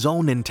 despite his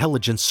own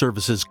intelligence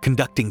services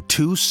conducting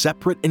two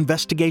separate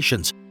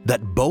investigations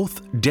that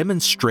both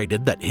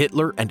demonstrated that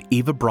Hitler and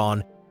Eva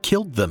Braun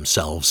killed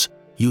themselves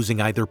using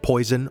either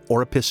poison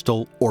or a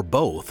pistol or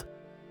both,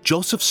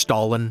 Joseph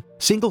Stalin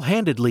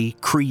single-handedly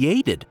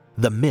created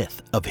the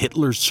myth of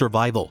Hitler's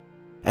survival,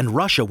 and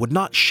Russia would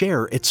not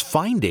share its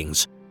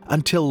findings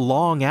until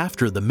long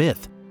after the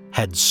myth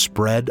had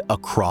spread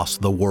across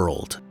the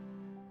world.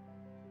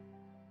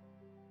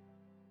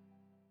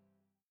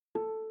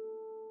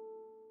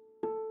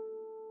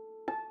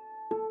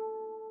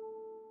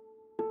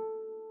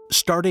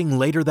 Starting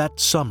later that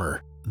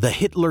summer, the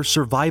Hitler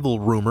survival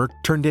rumor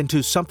turned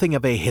into something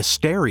of a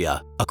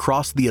hysteria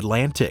across the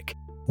Atlantic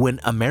when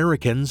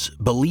Americans,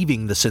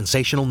 believing the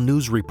sensational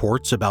news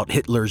reports about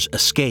Hitler's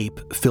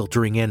escape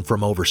filtering in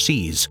from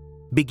overseas,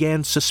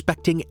 began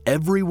suspecting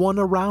everyone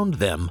around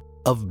them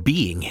of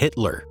being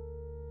Hitler.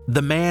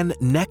 The man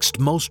next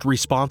most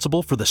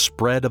responsible for the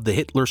spread of the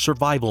Hitler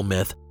survival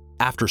myth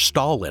after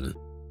Stalin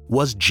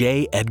was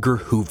J. Edgar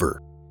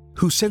Hoover,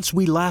 who since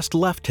we last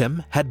left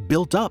him had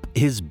built up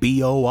his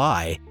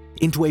BOI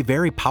into a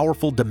very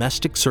powerful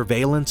domestic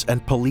surveillance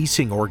and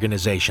policing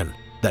organization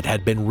that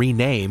had been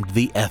renamed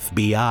the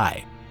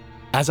FBI.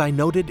 As I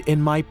noted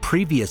in my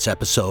previous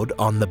episode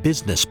on the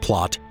business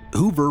plot,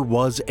 Hoover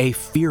was a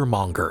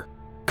fearmonger,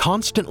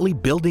 constantly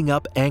building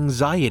up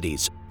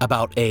anxieties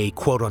about a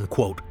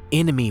quote-unquote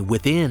enemy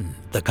within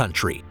the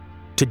country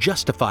to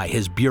justify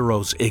his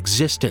bureau's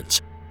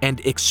existence and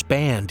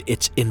expand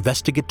its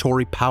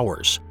investigatory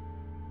powers.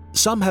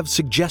 Some have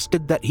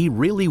suggested that he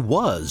really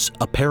was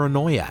a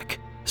paranoiac,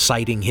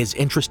 citing his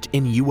interest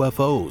in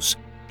UFOs,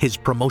 his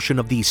promotion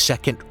of the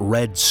Second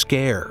Red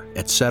Scare,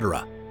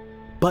 etc.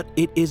 But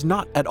it is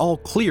not at all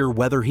clear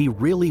whether he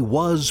really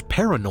was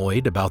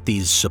paranoid about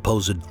these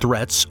supposed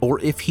threats or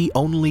if he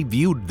only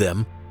viewed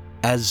them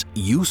as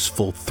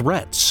useful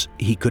threats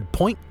he could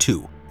point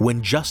to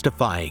when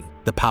justifying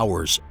the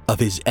powers of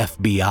his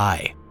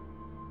FBI.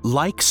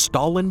 Like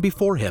Stalin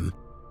before him,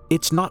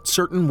 it's not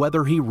certain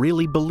whether he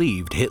really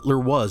believed Hitler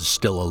was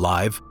still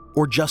alive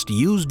or just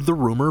used the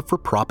rumor for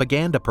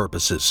propaganda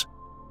purposes.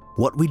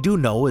 What we do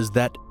know is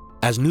that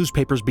as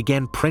newspapers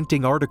began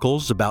printing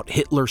articles about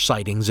Hitler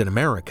sightings in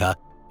America,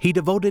 he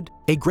devoted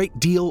a great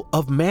deal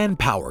of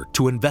manpower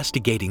to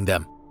investigating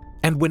them.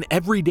 And when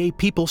everyday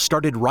people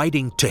started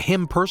writing to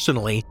him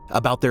personally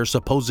about their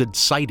supposed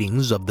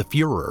sightings of the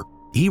Fuhrer,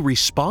 he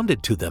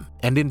responded to them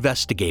and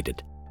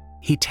investigated.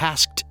 He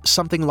tasked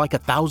something like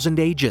 1,000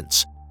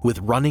 agents with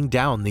running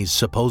down these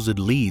supposed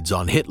leads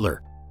on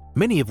Hitler,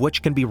 many of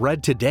which can be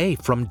read today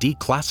from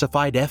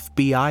declassified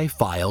FBI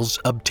files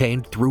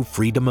obtained through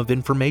Freedom of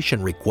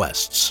Information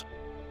requests.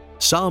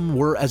 Some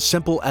were as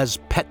simple as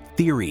pet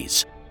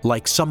theories,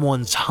 like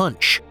someone's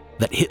hunch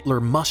that Hitler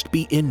must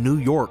be in New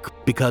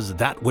York because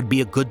that would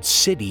be a good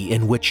city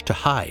in which to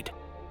hide.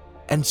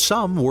 And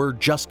some were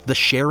just the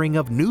sharing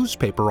of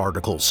newspaper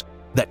articles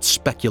that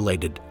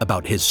speculated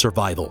about his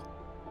survival.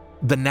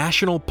 The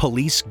National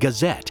Police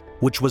Gazette,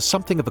 which was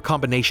something of a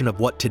combination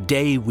of what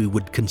today we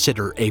would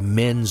consider a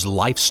men's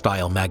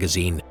lifestyle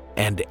magazine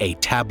and a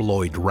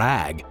tabloid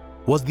rag,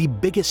 was the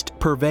biggest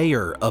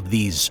purveyor of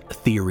these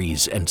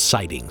theories and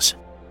sightings.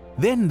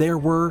 Then there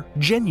were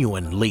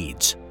genuine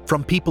leads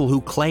from people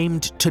who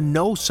claimed to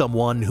know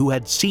someone who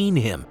had seen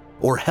him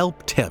or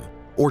helped him,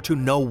 or to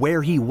know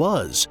where he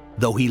was,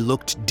 though he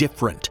looked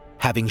different,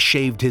 having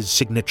shaved his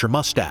signature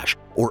mustache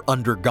or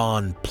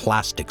undergone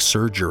plastic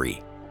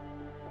surgery.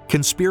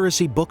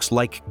 Conspiracy books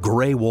like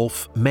Grey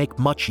Wolf make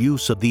much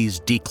use of these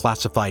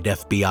declassified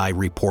FBI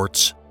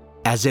reports.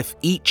 as if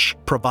each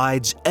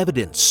provides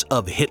evidence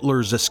of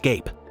Hitler's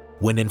escape,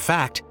 when in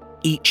fact,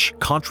 each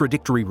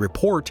contradictory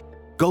report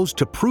goes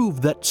to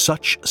prove that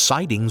such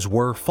sightings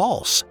were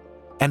false.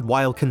 And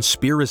while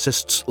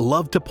conspiracists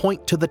love to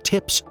point to the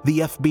tips the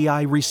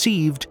FBI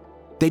received,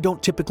 they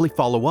don't typically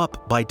follow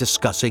up by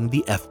discussing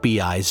the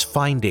FBI's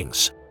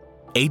findings.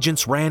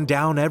 Agents ran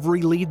down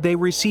every lead they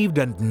received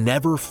and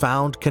never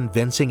found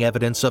convincing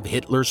evidence of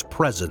Hitler's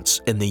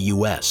presence in the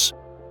US.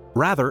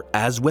 Rather,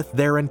 as with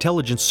their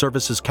intelligence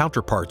services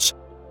counterparts,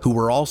 who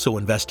were also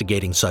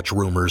investigating such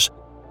rumors,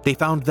 they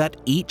found that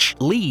each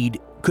lead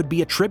could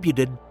be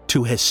attributed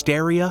to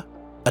hysteria,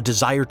 a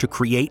desire to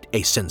create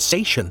a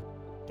sensation,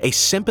 a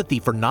sympathy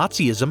for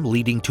Nazism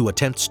leading to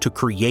attempts to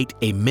create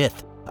a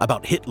myth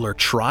about Hitler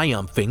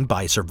triumphing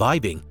by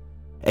surviving,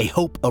 a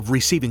hope of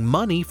receiving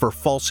money for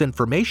false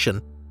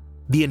information,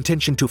 the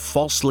intention to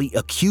falsely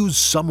accuse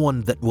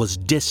someone that was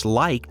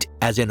disliked,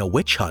 as in a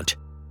witch hunt,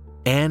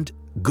 and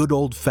good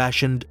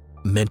old-fashioned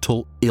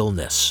mental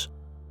illness.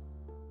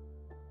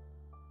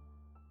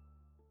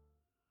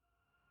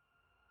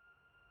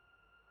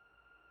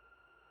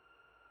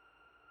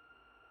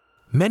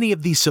 Many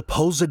of the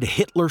supposed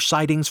Hitler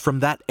sightings from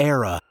that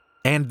era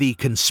and the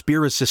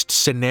conspiracist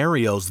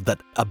scenarios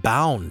that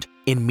abound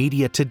in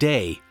media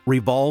today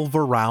revolve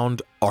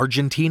around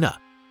Argentina,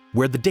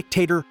 where the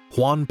dictator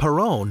Juan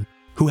Perón,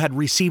 who had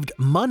received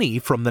money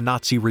from the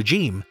Nazi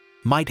regime,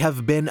 might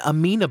have been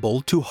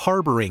amenable to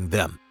harboring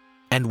them,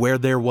 and where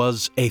there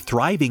was a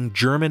thriving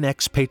German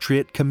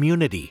expatriate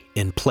community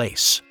in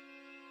place.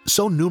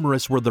 So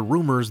numerous were the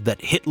rumors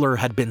that Hitler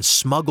had been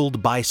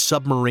smuggled by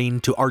submarine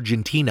to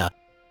Argentina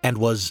and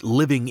was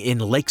living in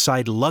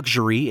lakeside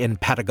luxury in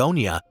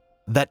Patagonia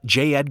that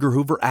J. Edgar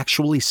Hoover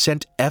actually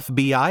sent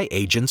FBI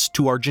agents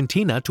to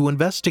Argentina to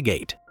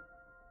investigate.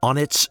 On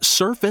its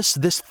surface,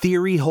 this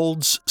theory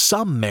holds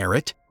some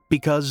merit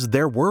because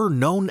there were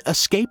known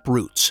escape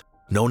routes,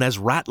 known as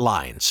rat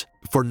lines,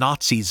 for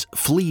Nazis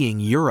fleeing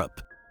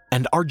Europe,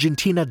 and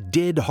Argentina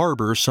did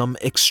harbor some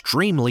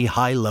extremely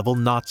high-level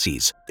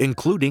Nazis,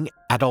 including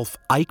Adolf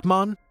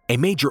Eichmann, a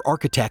major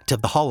architect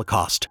of the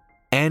Holocaust,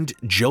 and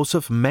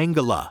Joseph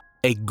Mengele,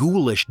 a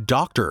ghoulish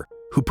doctor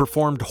who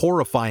performed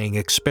horrifying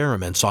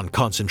experiments on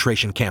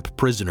concentration camp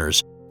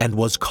prisoners and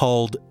was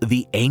called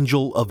the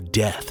Angel of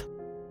Death.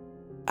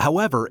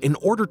 However, in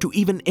order to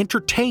even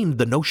entertain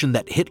the notion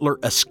that Hitler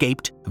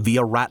escaped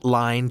via rat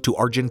line to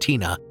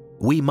Argentina,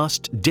 we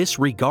must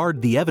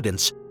disregard the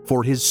evidence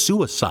for his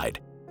suicide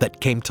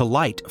that came to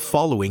light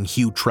following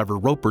Hugh Trevor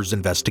Roper's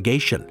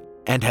investigation,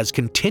 and has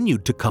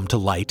continued to come to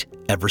light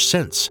ever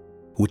since,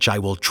 which I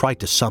will try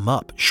to sum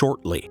up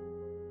shortly.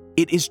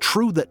 It is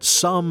true that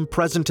some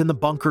present in the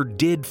bunker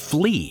did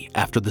flee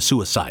after the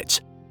suicides,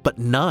 but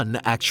none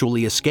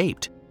actually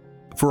escaped.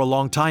 For a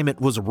long time it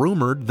was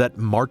rumored that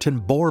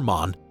Martin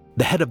Bormann,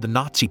 the head of the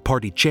Nazi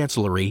Party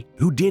Chancellery,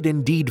 who did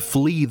indeed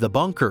flee the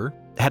bunker,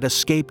 had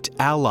escaped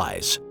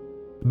allies.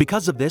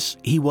 Because of this,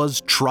 he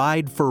was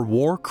tried for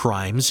war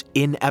crimes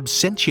in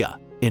absentia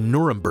in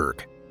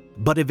Nuremberg.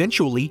 But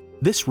eventually,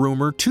 this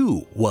rumor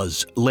too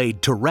was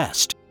laid to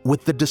rest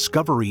with the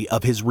discovery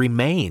of his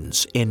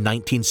remains in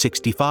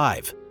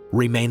 1965,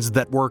 remains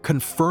that were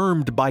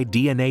confirmed by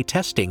DNA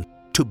testing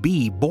to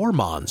be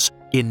Bormann's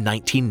in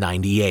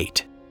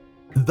 1998.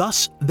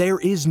 Thus, there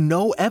is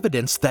no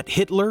evidence that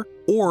Hitler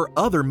or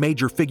other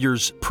major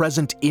figures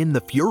present in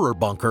the Führer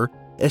bunker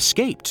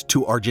escaped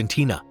to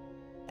Argentina.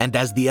 And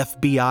as the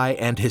FBI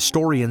and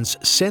historians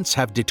since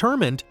have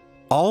determined,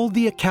 all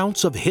the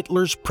accounts of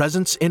Hitler's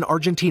presence in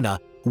Argentina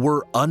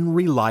were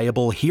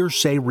unreliable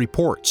hearsay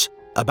reports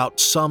about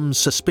some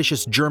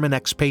suspicious German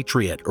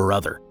expatriate or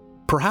other,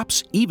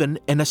 perhaps even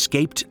an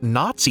escaped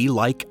Nazi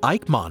like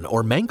Eichmann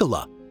or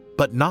Mengele,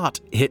 but not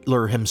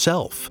Hitler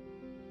himself.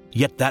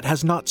 Yet that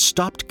has not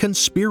stopped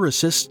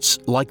conspiracists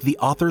like the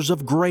authors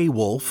of Grey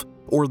Wolf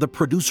or the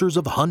producers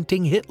of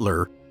Hunting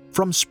Hitler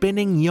from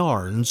spinning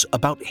yarns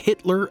about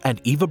Hitler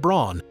and Eva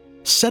Braun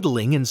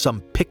settling in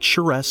some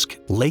picturesque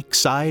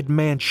lakeside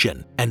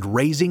mansion and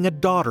raising a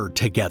daughter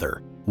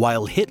together,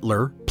 while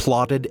Hitler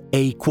plotted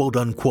a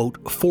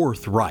quote-unquote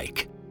Fourth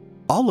Reich,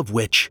 all of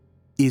which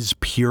is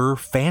pure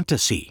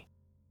fantasy.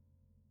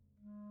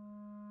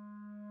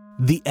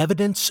 The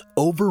evidence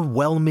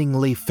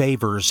overwhelmingly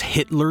favors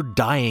Hitler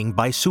dying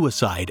by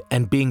suicide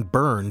and being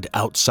burned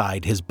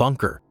outside his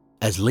bunker,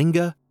 as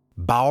Linge,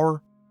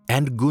 Bauer,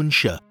 and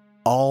Gunsche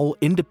all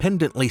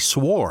independently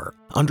swore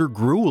under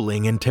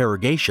grueling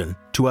interrogation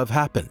to have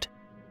happened.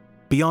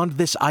 Beyond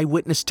this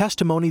eyewitness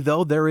testimony,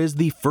 though, there is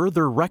the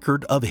further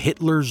record of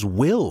Hitler's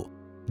will,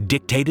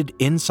 dictated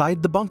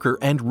inside the bunker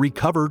and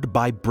recovered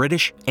by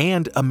British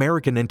and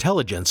American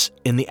intelligence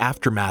in the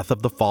aftermath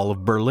of the fall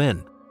of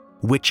Berlin,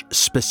 which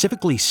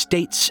specifically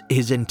states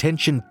his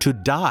intention to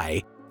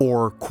die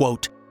or,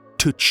 quote,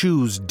 to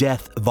choose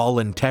death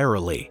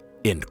voluntarily,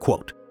 end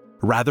quote,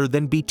 rather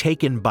than be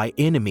taken by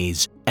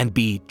enemies and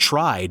be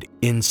tried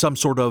in some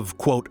sort of,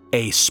 quote,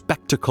 a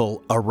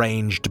spectacle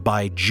arranged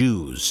by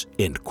Jews,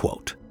 end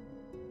quote.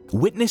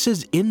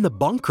 Witnesses in the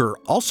bunker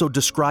also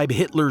describe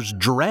Hitler's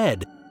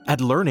dread at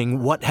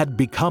learning what had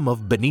become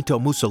of Benito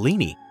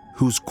Mussolini,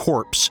 whose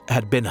corpse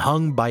had been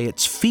hung by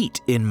its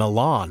feet in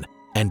Milan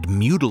and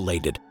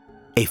mutilated,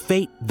 a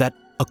fate that,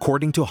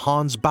 according to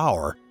Hans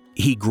Bauer,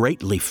 he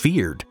greatly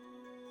feared.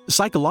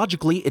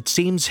 Psychologically, it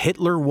seems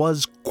Hitler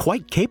was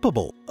quite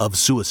capable of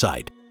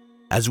suicide.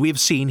 As we have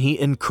seen, he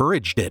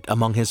encouraged it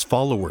among his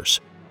followers.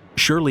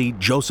 Surely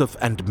Joseph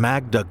and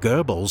Magda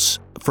Goebbels,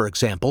 for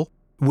example,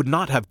 would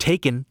not have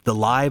taken the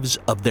lives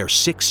of their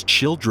 6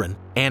 children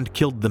and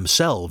killed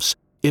themselves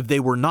if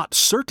they were not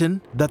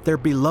certain that their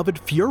beloved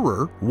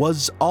Führer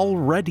was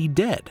already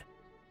dead.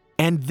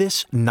 And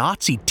this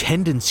Nazi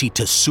tendency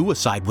to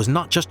suicide was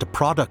not just a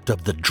product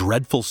of the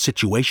dreadful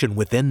situation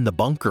within the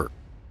bunker.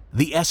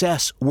 The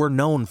SS were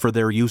known for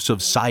their use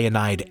of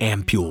cyanide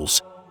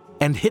ampules,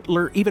 and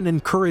Hitler even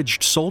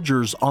encouraged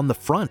soldiers on the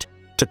front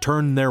to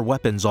turn their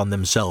weapons on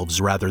themselves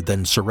rather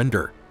than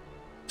surrender.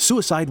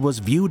 Suicide was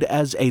viewed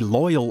as a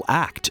loyal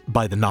act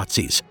by the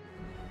Nazis.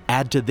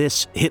 Add to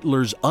this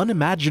Hitler's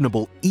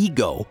unimaginable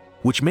ego,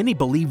 which many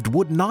believed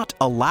would not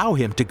allow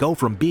him to go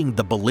from being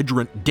the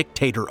belligerent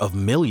dictator of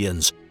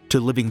millions to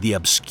living the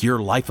obscure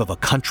life of a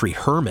country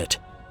hermit,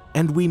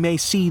 and we may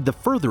see the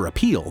further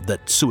appeal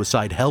that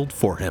suicide held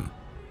for him.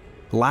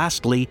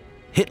 Lastly,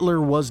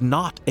 Hitler was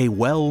not a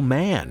well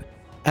man,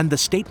 and the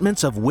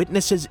statements of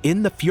witnesses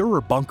in the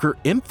Führer bunker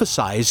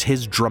emphasize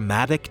his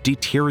dramatic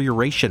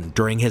deterioration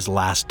during his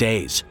last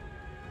days.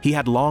 He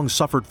had long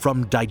suffered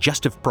from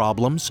digestive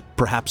problems,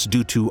 perhaps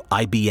due to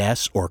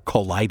IBS or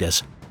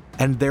colitis,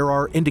 and there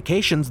are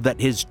indications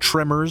that his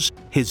tremors,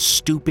 his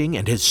stooping,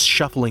 and his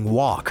shuffling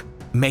walk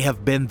may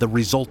have been the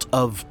result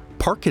of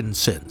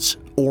Parkinson's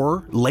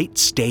or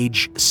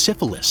late-stage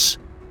syphilis.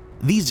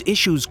 These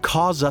issues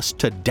cause us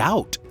to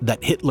doubt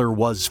that Hitler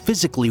was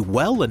physically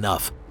well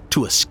enough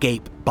to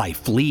escape by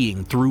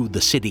fleeing through the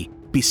city,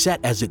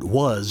 beset as it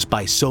was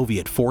by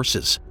Soviet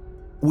forces.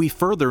 We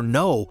further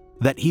know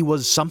that he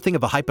was something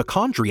of a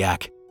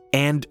hypochondriac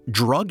and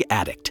drug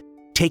addict,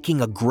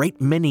 taking a great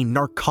many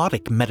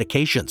narcotic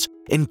medications,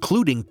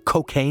 including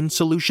cocaine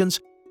solutions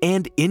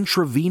and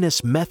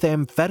intravenous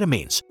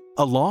methamphetamines,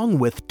 along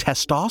with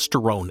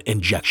testosterone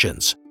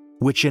injections,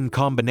 which in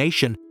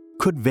combination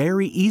could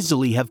very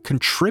easily have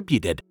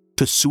contributed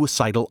to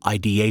suicidal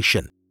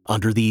ideation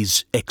under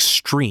these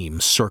extreme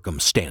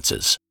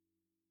circumstances.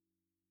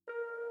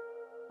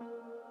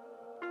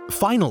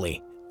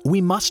 Finally, we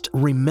must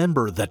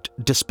remember that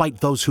despite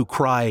those who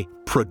cry,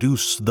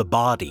 "Produce the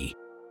body,"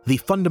 the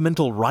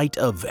fundamental right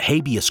of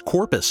habeas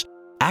corpus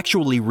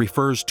actually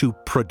refers to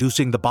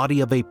producing the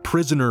body of a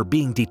prisoner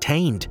being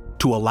detained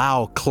to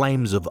allow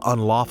claims of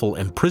unlawful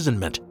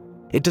imprisonment.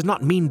 It does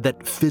not mean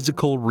that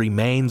physical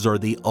remains are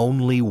the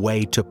only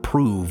way to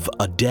prove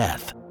a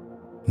death.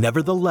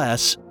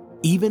 Nevertheless,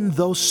 even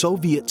though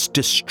Soviets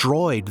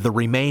destroyed the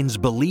remains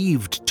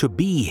believed to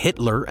be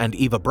Hitler and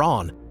Eva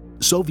Braun,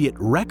 Soviet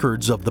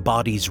records of the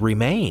bodies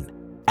remain,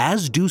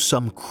 as do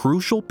some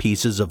crucial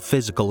pieces of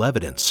physical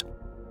evidence.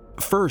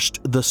 First,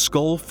 the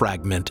skull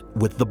fragment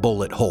with the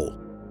bullet hole.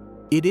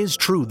 It is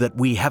true that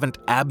we haven't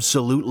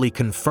absolutely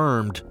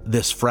confirmed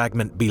this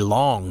fragment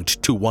belonged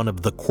to one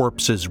of the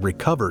corpses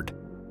recovered,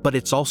 but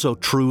it's also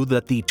true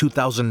that the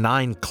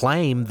 2009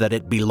 claim that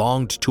it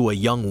belonged to a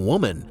young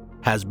woman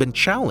has been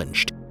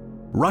challenged.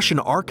 Russian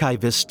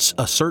archivists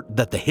assert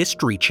that the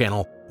History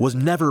Channel was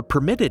never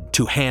permitted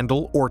to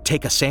handle or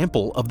take a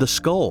sample of the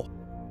skull,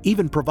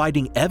 even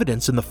providing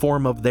evidence in the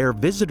form of their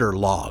visitor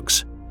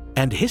logs.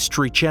 And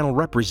History Channel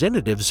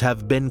representatives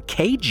have been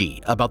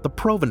cagey about the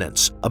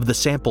provenance of the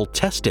sample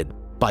tested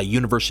by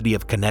University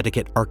of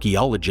Connecticut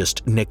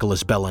archaeologist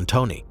Nicolas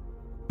Bellantoni.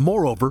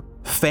 Moreover,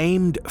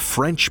 famed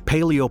French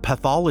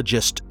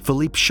paleopathologist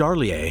Philippe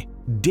Charlier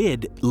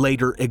did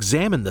later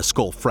examine the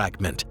skull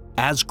fragment,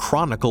 as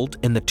chronicled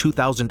in the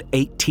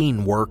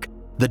 2018 work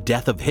The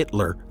Death of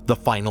Hitler, The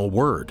Final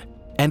Word,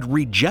 and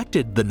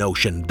rejected the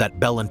notion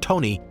that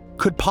Bellantoni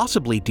could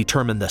possibly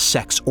determine the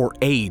sex or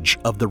age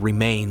of the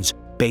remains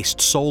based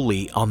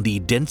solely on the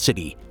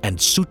density and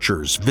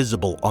sutures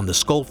visible on the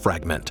skull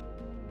fragment,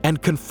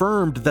 and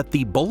confirmed that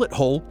the bullet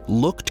hole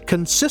looked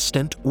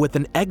consistent with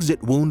an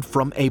exit wound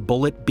from a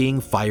bullet being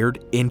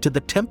fired into the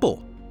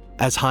temple,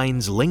 as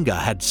Heinz Linga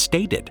had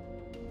stated,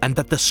 and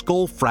that the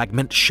skull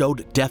fragment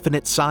showed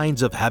definite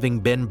signs of having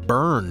been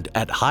burned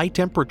at high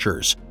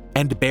temperatures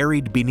and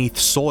buried beneath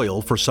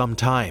soil for some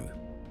time.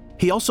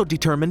 He also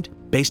determined,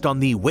 based on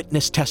the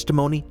witness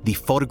testimony, the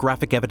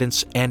photographic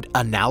evidence, and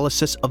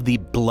analysis of the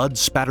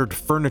blood-spattered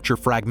furniture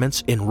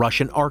fragments in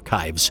Russian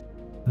archives,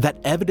 that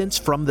evidence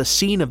from the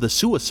scene of the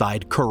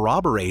suicide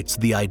corroborates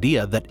the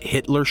idea that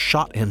Hitler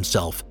shot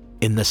himself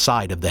in the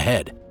side of the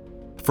head,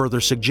 further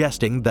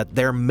suggesting that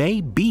there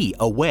may be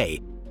a way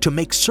to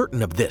make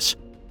certain of this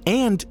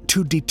and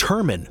to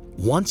determine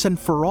once and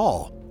for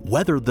all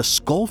whether the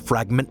skull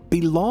fragment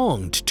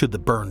belonged to the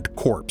burned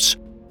corpse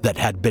that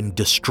had been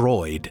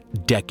destroyed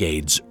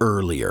decades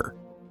earlier.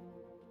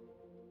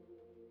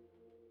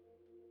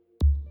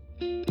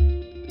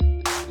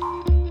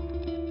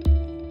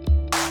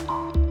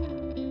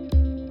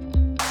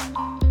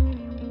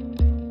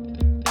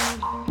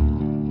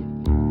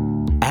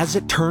 As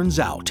it turns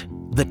out,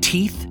 the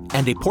teeth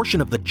and a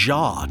portion of the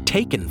jaw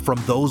taken from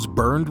those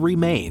burned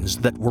remains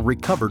that were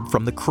recovered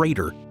from the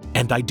crater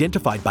and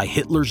identified by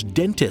Hitler's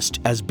dentist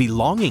as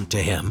belonging to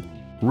him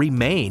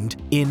remained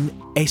in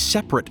a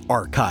separate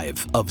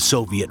archive of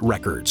Soviet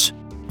records,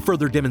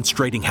 further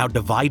demonstrating how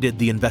divided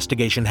the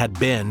investigation had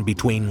been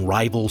between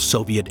rival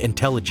Soviet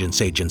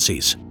intelligence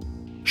agencies.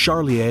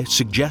 Charlier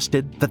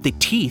suggested that the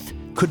teeth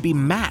could be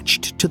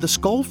matched to the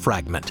skull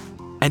fragment,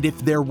 and if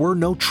there were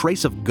no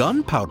trace of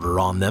gunpowder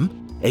on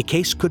them, a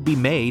case could be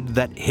made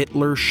that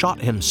Hitler shot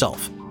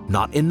himself,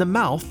 not in the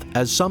mouth,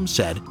 as some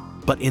said,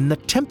 but in the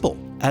temple,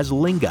 as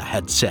Linga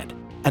had said,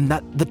 and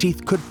that the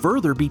teeth could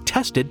further be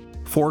tested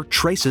for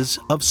traces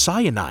of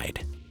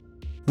cyanide.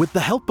 With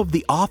the help of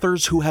the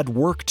authors who had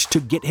worked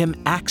to get him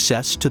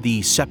access to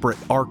the separate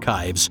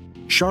archives,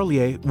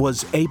 Charlier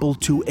was able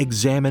to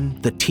examine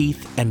the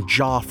teeth and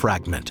jaw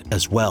fragment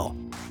as well.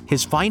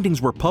 His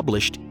findings were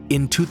published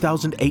in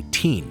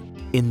 2018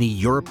 in the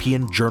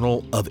European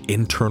Journal of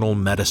Internal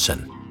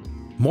Medicine.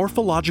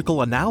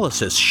 Morphological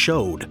analysis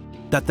showed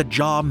that the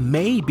jaw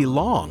may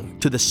belong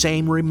to the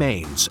same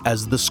remains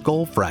as the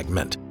skull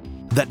fragment,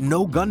 that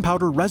no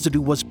gunpowder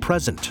residue was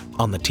present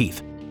on the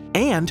teeth,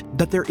 and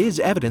that there is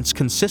evidence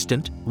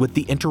consistent with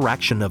the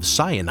interaction of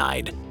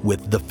cyanide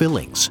with the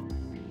fillings.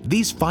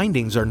 These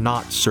findings are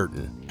not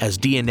certain, as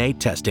DNA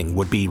testing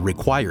would be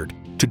required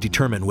to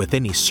determine with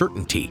any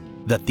certainty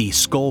that the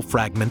skull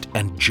fragment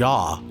and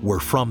jaw were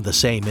from the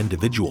same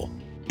individual,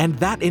 and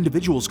that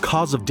individual's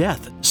cause of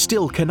death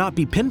still cannot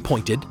be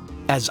pinpointed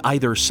as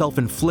either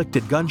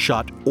self-inflicted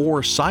gunshot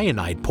or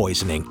cyanide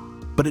poisoning,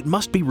 but it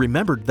must be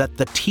remembered that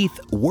the teeth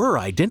were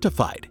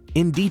identified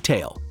in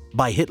detail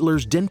by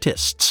Hitler's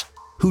dentists,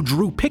 who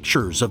drew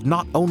pictures of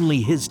not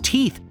only his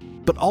teeth,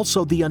 but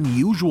also the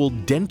unusual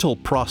dental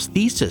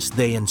prosthesis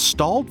they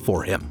installed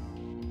for him.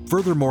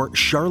 Furthermore,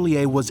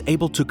 Charlier was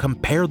able to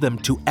compare them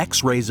to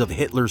X-rays of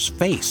Hitler's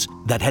face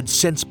that had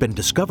since been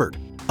discovered,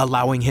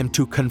 allowing him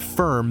to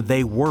confirm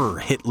they were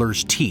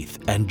Hitler's teeth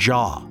and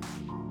jaw.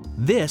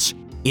 This,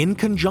 in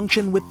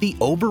conjunction with the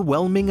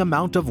overwhelming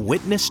amount of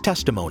witness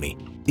testimony,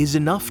 is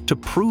enough to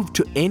prove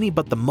to any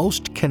but the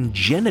most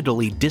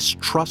congenitally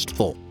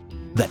distrustful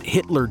that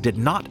Hitler did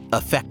not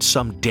effect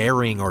some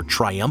daring or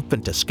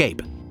triumphant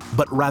escape,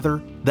 but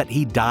rather that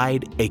he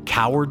died a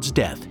coward's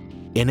death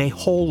in a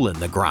hole in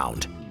the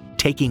ground,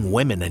 taking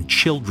women and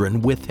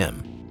children with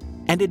him.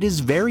 And it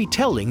is very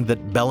telling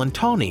that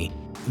Bellantoni,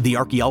 the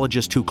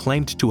archaeologist who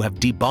claimed to have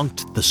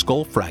debunked the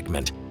skull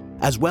fragment,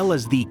 as well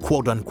as the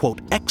quote-unquote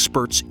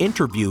experts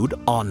interviewed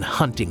on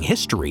hunting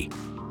history,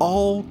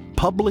 all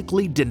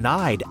publicly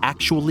denied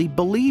actually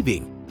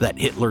believing that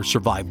Hitler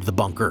survived the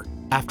bunker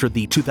after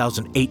the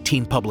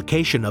 2018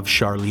 publication of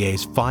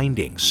Charlier's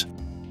findings.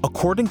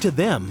 According to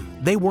them,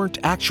 they weren't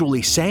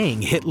actually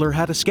saying Hitler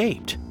had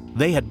escaped.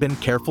 They had been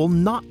careful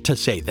not to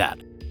say that.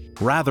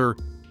 Rather,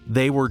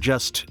 they were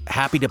just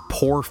happy to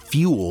pour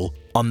fuel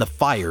on the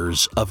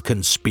fires of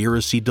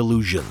conspiracy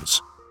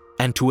delusions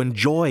and to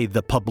enjoy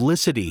the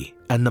publicity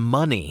and the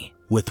money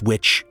with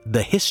which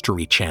the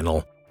History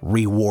Channel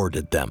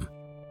rewarded them.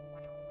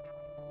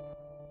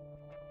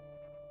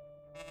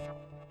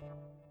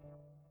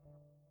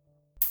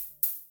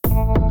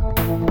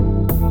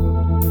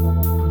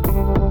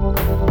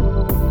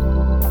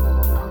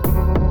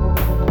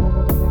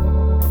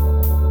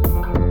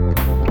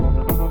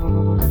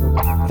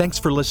 Thanks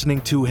for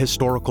listening to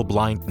Historical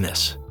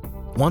Blindness.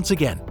 Once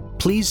again,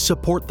 please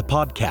support the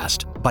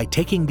podcast by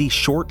taking the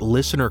short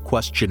listener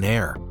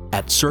questionnaire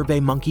at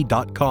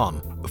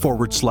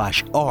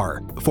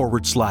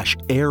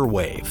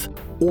surveymonkey.com/r/airwave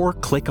or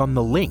click on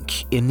the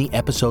link in the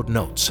episode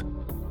notes.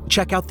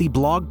 Check out the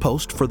blog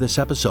post for this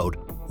episode,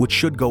 which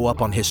should go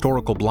up on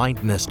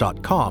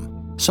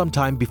historicalblindness.com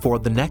sometime before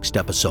the next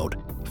episode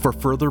for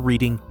further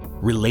reading,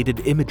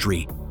 related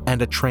imagery,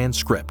 and a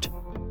transcript.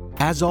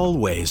 As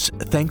always,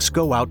 thanks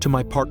go out to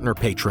my partner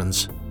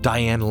patrons,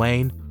 Diane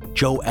Lane,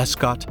 Joe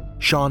Escott,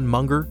 Sean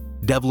Munger,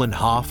 Devlin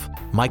Hoff,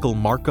 Michael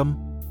Markham,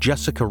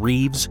 Jessica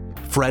Reeves,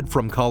 Fred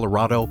from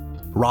Colorado,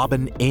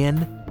 Robin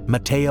N.,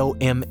 Mateo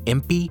M.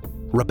 Impey,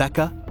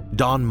 Rebecca,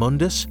 Don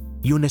Mundus,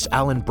 Eunice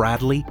Allen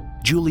Bradley,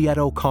 Juliette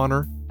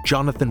O'Connor,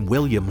 Jonathan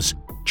Williams,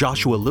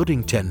 Joshua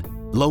Ludington,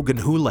 Logan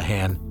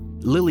Houlihan,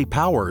 Lily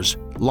Powers,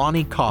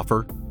 Lonnie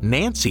Coffer,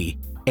 Nancy,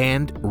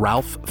 and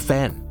Ralph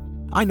Fenn.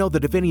 I know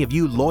that if any of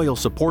you loyal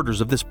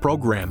supporters of this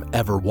program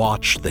ever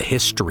watch the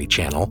History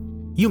Channel,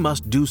 you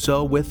must do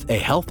so with a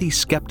healthy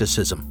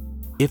skepticism,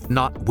 if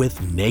not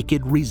with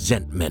naked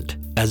resentment,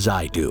 as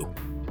I do.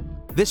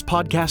 This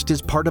podcast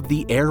is part of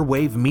the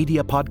Airwave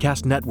Media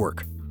Podcast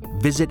Network.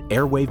 Visit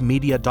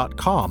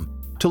airwavemedia.com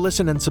to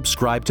listen and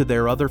subscribe to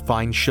their other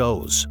fine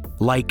shows,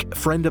 like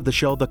friend of the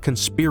show The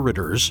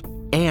Conspirators,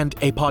 and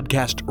a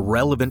podcast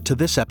relevant to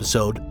this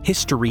episode,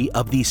 History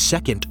of the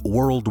Second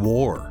World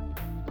War.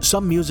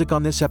 Some music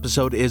on this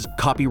episode is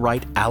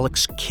copyright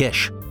Alex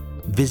Kish.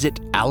 Visit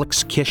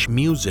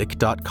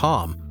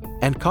alexkishmusic.com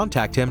and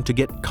contact him to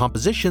get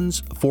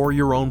compositions for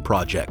your own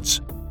projects.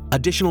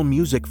 Additional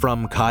music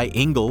from Kai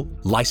Engel,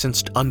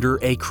 licensed under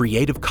a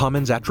Creative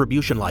Commons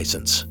Attribution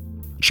license.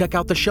 Check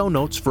out the show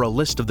notes for a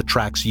list of the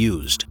tracks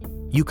used.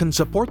 You can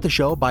support the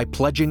show by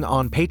pledging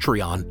on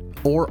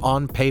Patreon or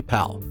on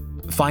PayPal.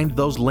 Find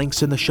those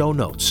links in the show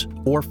notes,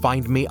 or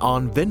find me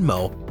on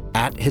Venmo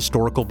at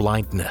Historical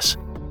Blindness.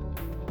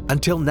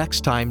 Until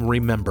next time,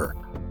 remember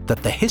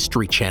that the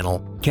History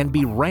Channel can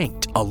be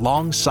ranked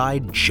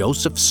alongside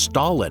Joseph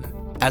Stalin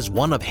as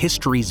one of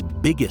history's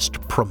biggest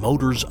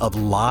promoters of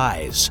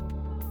lies.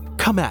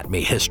 Come at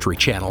me, History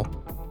Channel.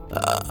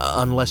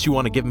 Unless you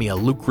want to give me a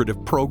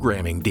lucrative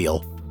programming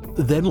deal.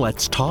 Then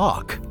let's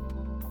talk.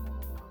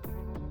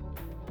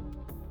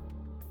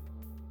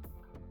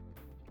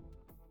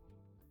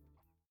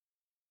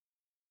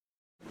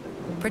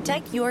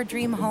 Protect your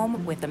dream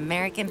home with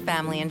American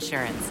Family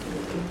Insurance.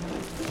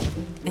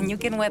 And you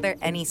can weather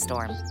any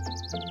storm.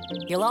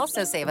 You'll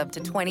also save up to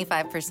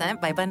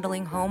 25% by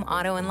bundling home,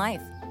 auto, and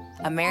life.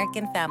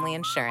 American Family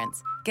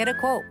Insurance. Get a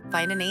quote.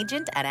 Find an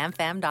agent at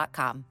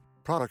amfam.com.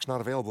 Products not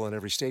available in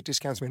every state.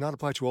 Discounts may not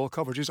apply to all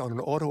coverages on an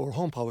auto or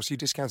home policy.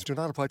 Discounts do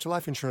not apply to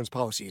life insurance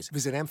policies.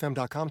 Visit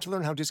amfam.com to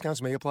learn how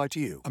discounts may apply to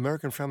you.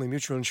 American Family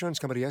Mutual Insurance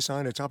Company, SI,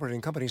 and its operating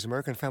companies,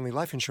 American Family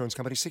Life Insurance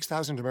Company,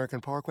 6000 American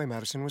Parkway,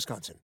 Madison,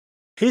 Wisconsin.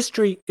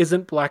 History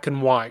isn't black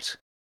and white,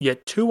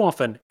 yet too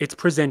often it's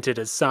presented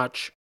as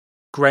such.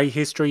 Grey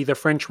History, the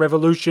French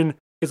Revolution,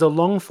 is a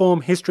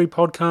long-form history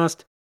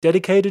podcast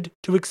dedicated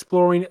to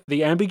exploring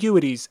the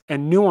ambiguities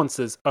and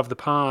nuances of the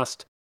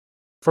past.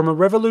 From a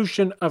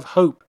revolution of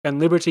hope and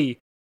liberty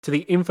to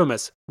the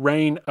infamous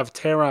Reign of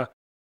Terror,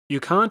 you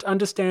can't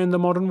understand the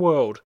modern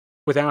world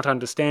without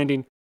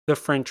understanding the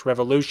French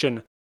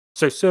Revolution.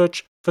 So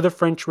search for the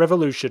French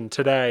Revolution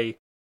today.